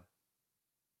Get Loud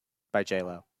by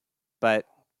J-Lo. But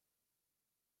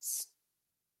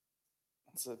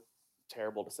it's a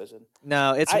terrible decision.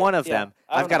 No, it's one of them.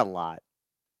 I've got a lot.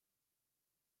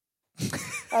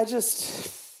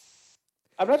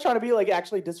 I'm not trying to be like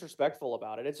actually disrespectful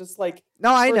about it. It's just like,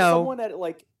 no, I know someone that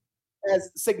like as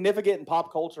significant in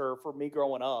pop culture for me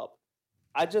growing up.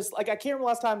 I just like, I can't remember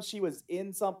last time she was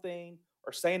in something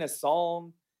or sang a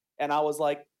song, and I was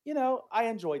like, I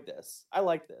enjoyed this. I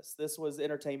liked this. This was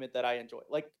entertainment that I enjoyed.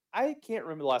 Like, I can't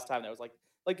remember the last time that was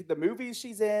like the movies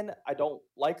she's in. I don't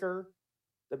like her.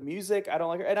 The music, I don't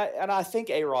like her, and I think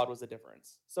A-Rod was a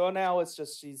difference. So now it's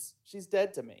just she's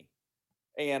dead to me,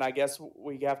 and I guess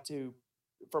we have to,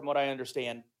 from what I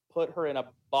understand, put her in a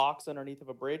box underneath of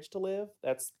a bridge to live.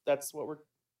 That's what we're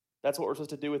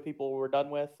supposed to do with people we're done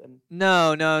with. And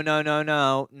no.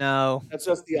 That's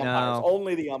just the umpires. No.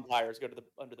 Only the umpires go to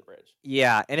under the bridge.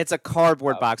 Yeah, and it's a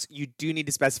cardboard box. You do need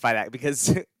to specify that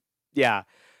because, yeah,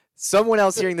 someone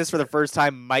else hearing this for the first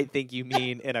time might think you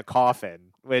mean in a coffin.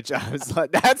 Which I was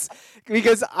like, that's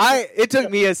because it took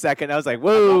me a second. I was like,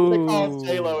 whoa. I'm not going to cause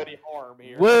J-Lo any harm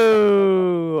here.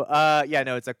 Whoa. Yeah,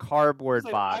 no, it's a cardboard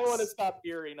box. I want to stop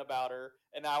hearing about her,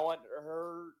 and I want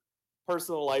her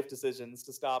personal life decisions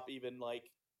to stop even like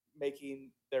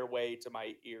making their way to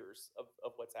my ears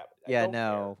of what's happening. Yeah,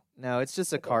 no, it's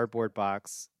just a cardboard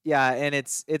box. Yeah, and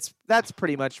that's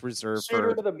pretty much reserved shoot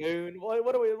her to the moon.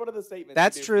 What are the statements?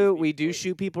 That's true. We do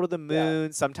shoot people to the moon.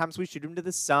 Yeah. Sometimes we shoot them to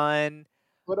the sun.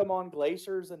 Put them on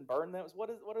glaciers and burn them.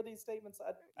 What are these statements?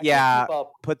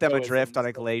 Put them adrift on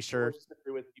a glacier.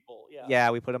 With people. Yeah,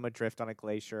 we put them adrift on a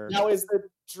glacier. Now, is the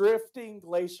drifting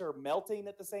glacier melting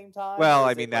at the same time? Well,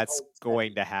 I mean, that's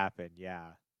going to happen,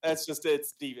 yeah. That's just,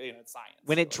 it's deep, it's science.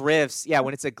 When it drifts,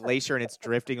 when it's a glacier and it's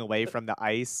drifting away from the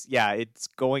ice, it's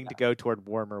going to go toward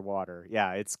warmer water.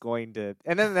 Yeah, it's going to,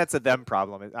 and then that's a them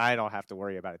problem. I don't have to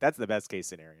worry about it. That's the best case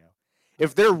scenario.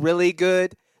 If they're really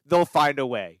good, they'll find a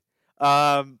way.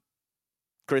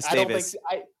 Chris Davis.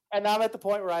 And I'm at the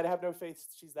point where I have no faith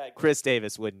she's that good. Chris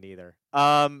Davis wouldn't either.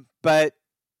 But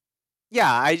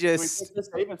yeah, I just. Can we put Chris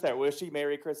Davis there? Will she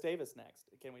marry Chris Davis next?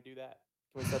 Can we do that?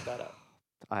 Can we set that up?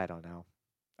 I don't know.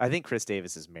 I think Chris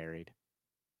Davis is married.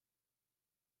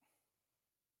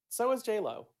 So is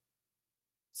J-Lo.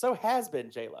 So has been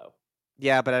J-Lo.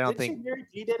 Yeah, but I don't think. Did she marry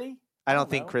P. Diddy? I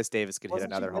don't think Chris Davis could hit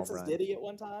another home run. Diddy at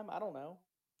one time? I don't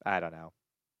know.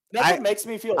 Nothing makes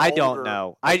me feel. I don't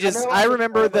know. I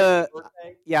remember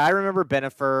I remember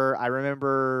Bennifer. I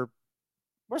remember.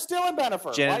 We're still in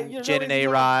Bennifer. Jen and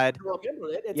A-Rod.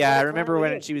 Yeah, I remember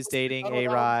when she was dating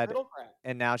A-Rod,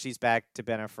 and now she's back to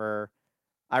Bennifer.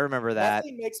 I remember that.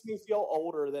 Nothing makes me feel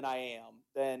older than I am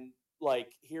than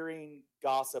like hearing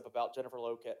gossip about Jennifer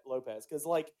Lopez, because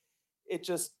like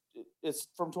it's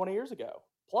from 20 years ago.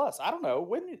 Plus, I don't know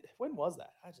when was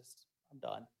that. I'm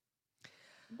done.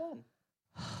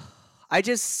 I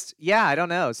don't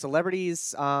know.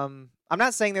 Celebrities, I'm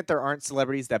not saying that there aren't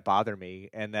celebrities that bother me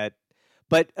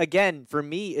but again, for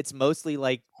me, it's mostly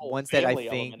like ones that I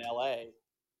think in LA.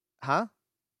 Huh?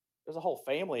 There's a whole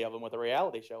family of them with a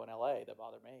reality show in LA that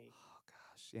bother me. Oh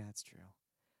gosh, yeah, that's true.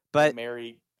 But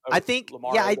I think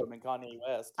Lamar Odom and Kanye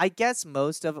West. I guess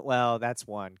most of that's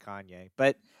one, Kanye.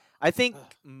 But I think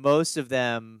most of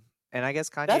them, and I guess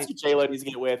Kanye. That's what J-Lo needs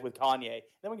to get with Kanye.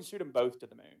 Then we can shoot them both to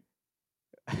the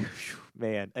moon.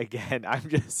 Man, again, I'm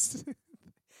just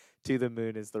to the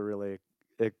moon is the really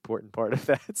important part of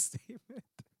that statement.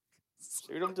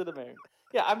 Shoot them to the moon.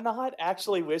 Yeah, I'm not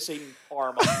actually wishing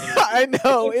harm on anyone. I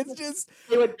know, it's just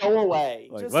it would go away.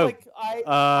 I'm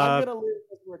gonna live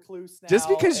as a recluse now. Just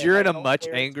because you're in a much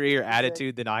angrier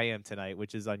attitude than I am tonight,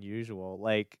 which is unusual,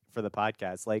 like for the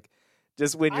podcast. Like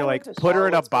just when you're like, put her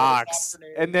in a box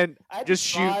and then just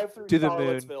shoot to the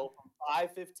moon. From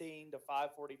 5:15 to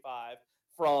 5:45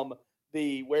 from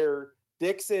where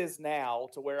Dick's is now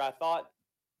to where I thought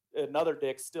another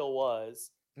Dick's still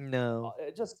was. No,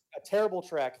 just a terrible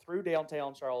trek through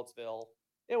downtown Charlottesville.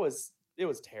 It was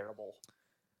terrible.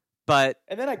 But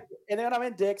and then I'm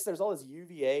in Dick's. There's all this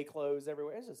UVA clothes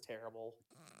everywhere. It's just terrible.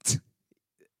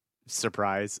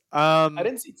 Surprise. I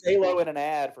didn't see J-Lo in an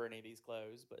ad for any of these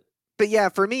clothes, but yeah,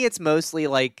 for me, it's mostly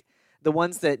like the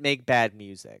ones that make bad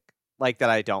music, like that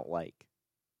I don't like.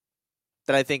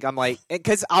 That I think I'm like,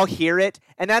 because I'll hear it,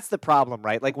 and that's the problem,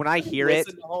 right? Like when I hear it.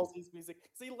 Listen to Halsey's music.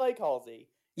 So you like Halsey.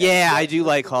 Yeah, I do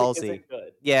like Halsey.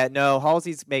 Yeah, no,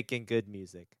 Halsey's making good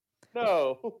music.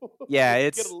 No. Yeah, You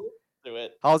it's gotta listen to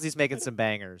it. Halsey's making some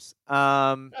bangers.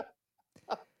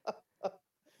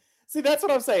 See, that's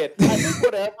what I'm saying. I think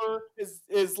whatever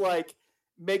is like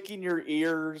making your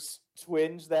ears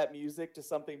twinge that music to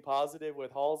something positive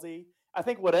with Halsey. I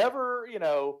think whatever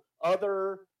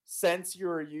other sense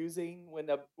you're using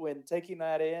when taking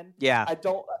that in. Yeah. I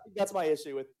think that's my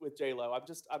issue with J-Lo.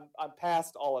 I'm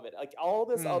past all of it. Like all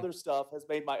this other stuff has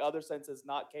made my other senses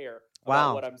not care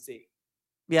about what I'm seeing.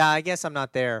 Yeah, I guess I'm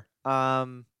not there.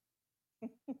 Because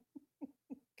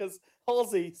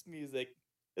Halsey's music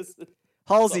is.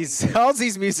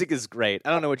 Halsey's music is great. I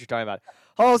don't know what you're talking about.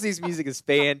 Halsey's music is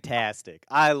fantastic.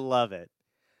 I love it.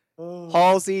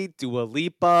 Halsey, Dua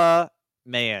Lipa,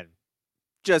 man,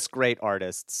 just great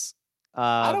artists.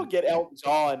 I don't get Elton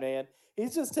John, man. He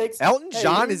just takes Elton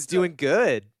John is doing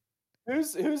good.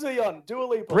 Who's a young Dua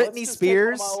Lipa? Britney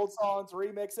Spears. Take one of my old songs,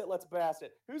 remix it. Let's blast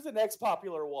it. Who's the next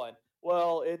popular one?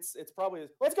 Well, it's probably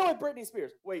let's go with Britney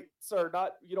Spears. Wait, sir,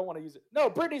 you don't want to use it.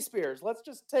 No, Britney Spears. Let's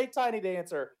just take Tiny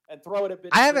Dancer and throw it at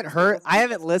Britney. I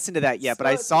haven't listened to that yet, but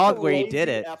I saw where he did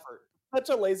it. Such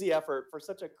a lazy effort for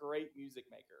such a great music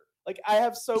maker. Like I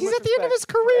have so much. He's at the end of his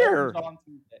career.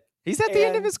 He's at the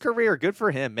end of his career. Good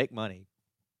for him. Make money.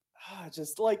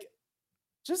 Just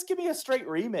give me a straight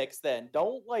remix then.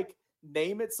 Don't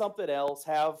name it something else.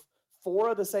 Have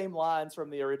 4 of the same lines from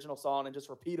the original song and just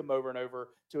repeat them over and over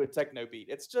to a techno beat.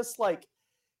 It's just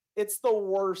it's the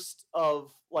worst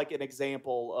of an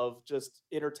example of just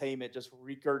entertainment just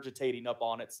regurgitating up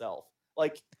on itself.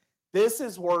 This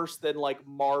is worse than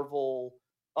Marvel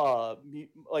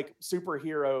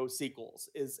superhero sequels.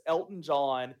 Is Elton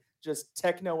John just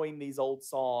technoing these old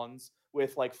songs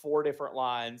with 4 different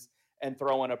lines and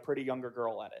throwing a pretty younger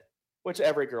girl at it, which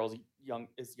every girl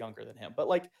is younger than him. But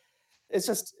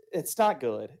it's not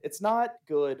good. It's not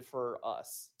good for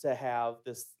us to have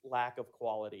this lack of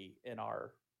quality in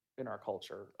our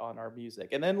culture, on our music,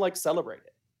 and then celebrate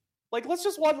it. Let's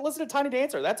just listen to Tiny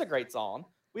Dancer. That's a great song.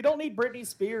 We don't need Britney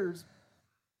Spears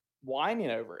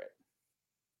whining over it.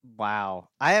 Wow.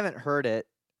 I haven't heard it.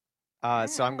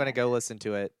 So I'm going to go listen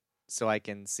to it so I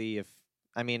can see if,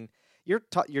 I mean, you're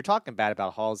talking bad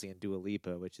about Halsey and Dua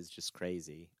Lipa, which is just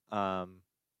crazy. I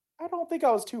don't think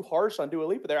I was too harsh on Dua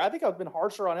Lipa there. I think I've been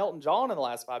harsher on Elton John in the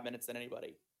last 5 minutes than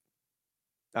anybody.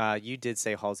 You did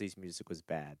say Halsey's music was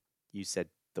bad. You said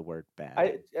the word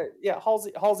bad.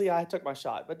 Halsey, I took my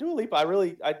shot. But Dua Lipa,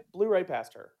 I blew right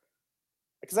past her.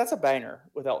 Because that's a banger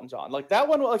with Elton John. That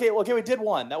one, okay, we did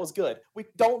one. That was good. We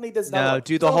don't need this. No,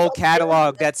 do the whole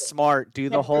catalog. That's smart. Do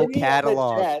the whole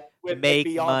catalog. Make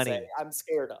Beyonce, money. I'm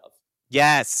scared of.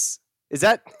 Yes. Is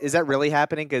that really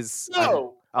happening? Because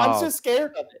I'm just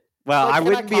scared of it. Well, I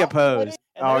wouldn't be opposed.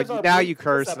 Oh, now you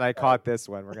cursed and I caught this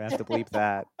one. We're going to have to bleep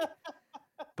that.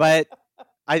 But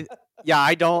I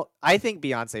think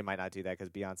Beyonce might not do that because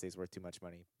Beyonce's worth too much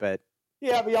money. But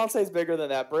yeah, Beyonce's bigger than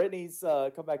that. Britney's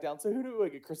come back down. So who do we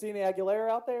get? Christina Aguilera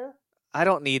out there? I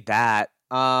don't need that.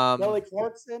 Kelly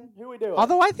Clarkson? Who we doing?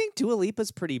 Although I think Dua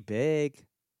Lipa's pretty big.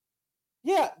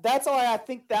 Yeah, that's why I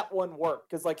think that one worked.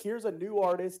 Because here's a new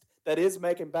artist that is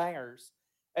making bangers.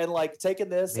 And taking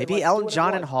this, maybe and, Elton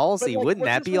John and Halsey, wouldn't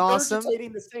that be awesome?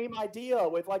 The same idea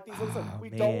with these. We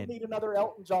don't need another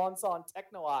Elton John song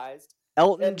technoized.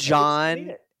 Elton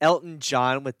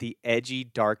John with the edgy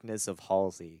darkness of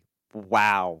Halsey.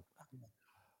 Wow.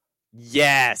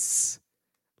 Yes.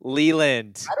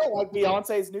 Leland. I don't like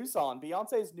Beyonce's new song.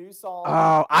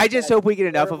 Oh, I just hope we get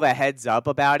enough of a heads up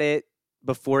about it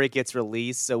before it gets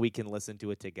released so we can listen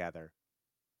to it together.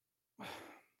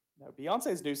 No,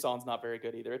 Beyonce's new song's not very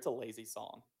good either. It's a lazy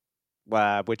song.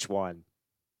 Which one?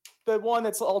 The one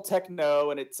that's all techno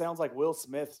and it sounds like Will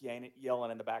Smith yelling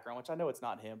in the background, which I know it's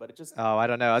not him, but it just... Oh, I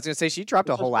don't know. I was going to say she dropped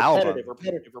a whole album.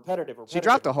 Repetitive. She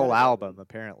dropped a whole album,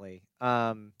 apparently.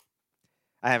 I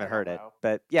haven't heard it,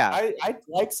 but yeah. I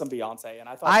like some Beyonce, and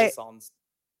I thought this song's...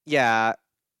 Yeah.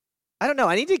 I don't know.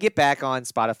 I need to get back on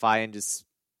Spotify and just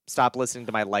stop listening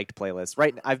to my liked playlist.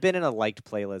 Right, I've been in a liked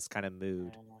playlist kind of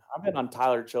mood. I've been on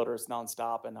Tyler Childers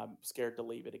nonstop, and I'm scared to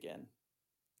leave it again.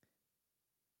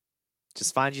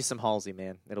 Just find you some Halsey,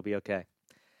 man. It'll be okay.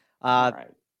 All right.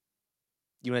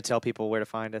 You want to tell people where to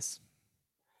find us?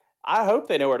 I hope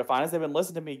they know where to find us. They've been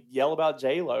listening to me yell about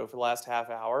J-Lo for the last half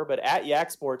hour, but at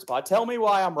Yak Sports Pod, tell me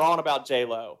why I'm wrong about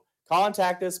J-Lo.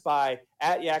 Contact us by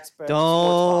at Yak Sports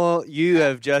Pod. You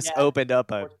have just opened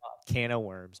up a can of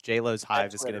worms. J-Lo's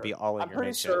hive is going to be all in your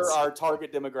mentions. I'm pretty sure our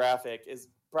target demographic is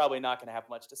probably not going to have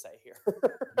much to say here.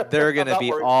 They're going to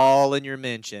be all in your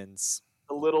mentions.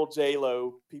 The little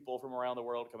J-Lo people from around the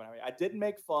world coming at me. I didn't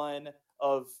make fun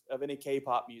of any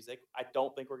K-pop music. I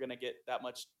don't think we're going to get that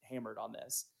much hammered on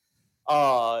this.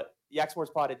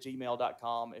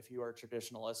 yaksportspod@gmail.com if you are a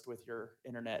traditionalist with your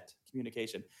internet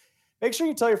communication. Make sure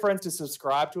you tell your friends to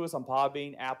subscribe to us on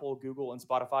Podbean, Apple, Google, and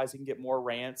Spotify so you can get more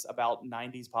rants about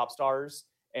 90s pop stars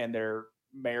and their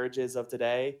marriages of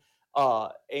today.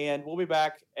 And we'll be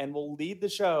back, and we'll lead the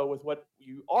show with what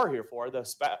you are here for, the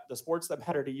sports that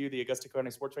matter to you, the Augusta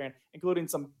County sports fan, including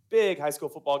some big high school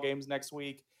football games next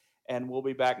week. And we'll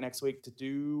be back next week to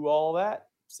do all that.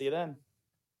 See you then.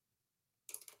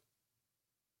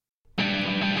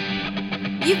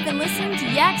 You've been listening to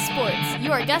Yak Sports,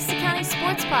 your Augusta County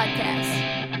sports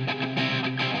podcast.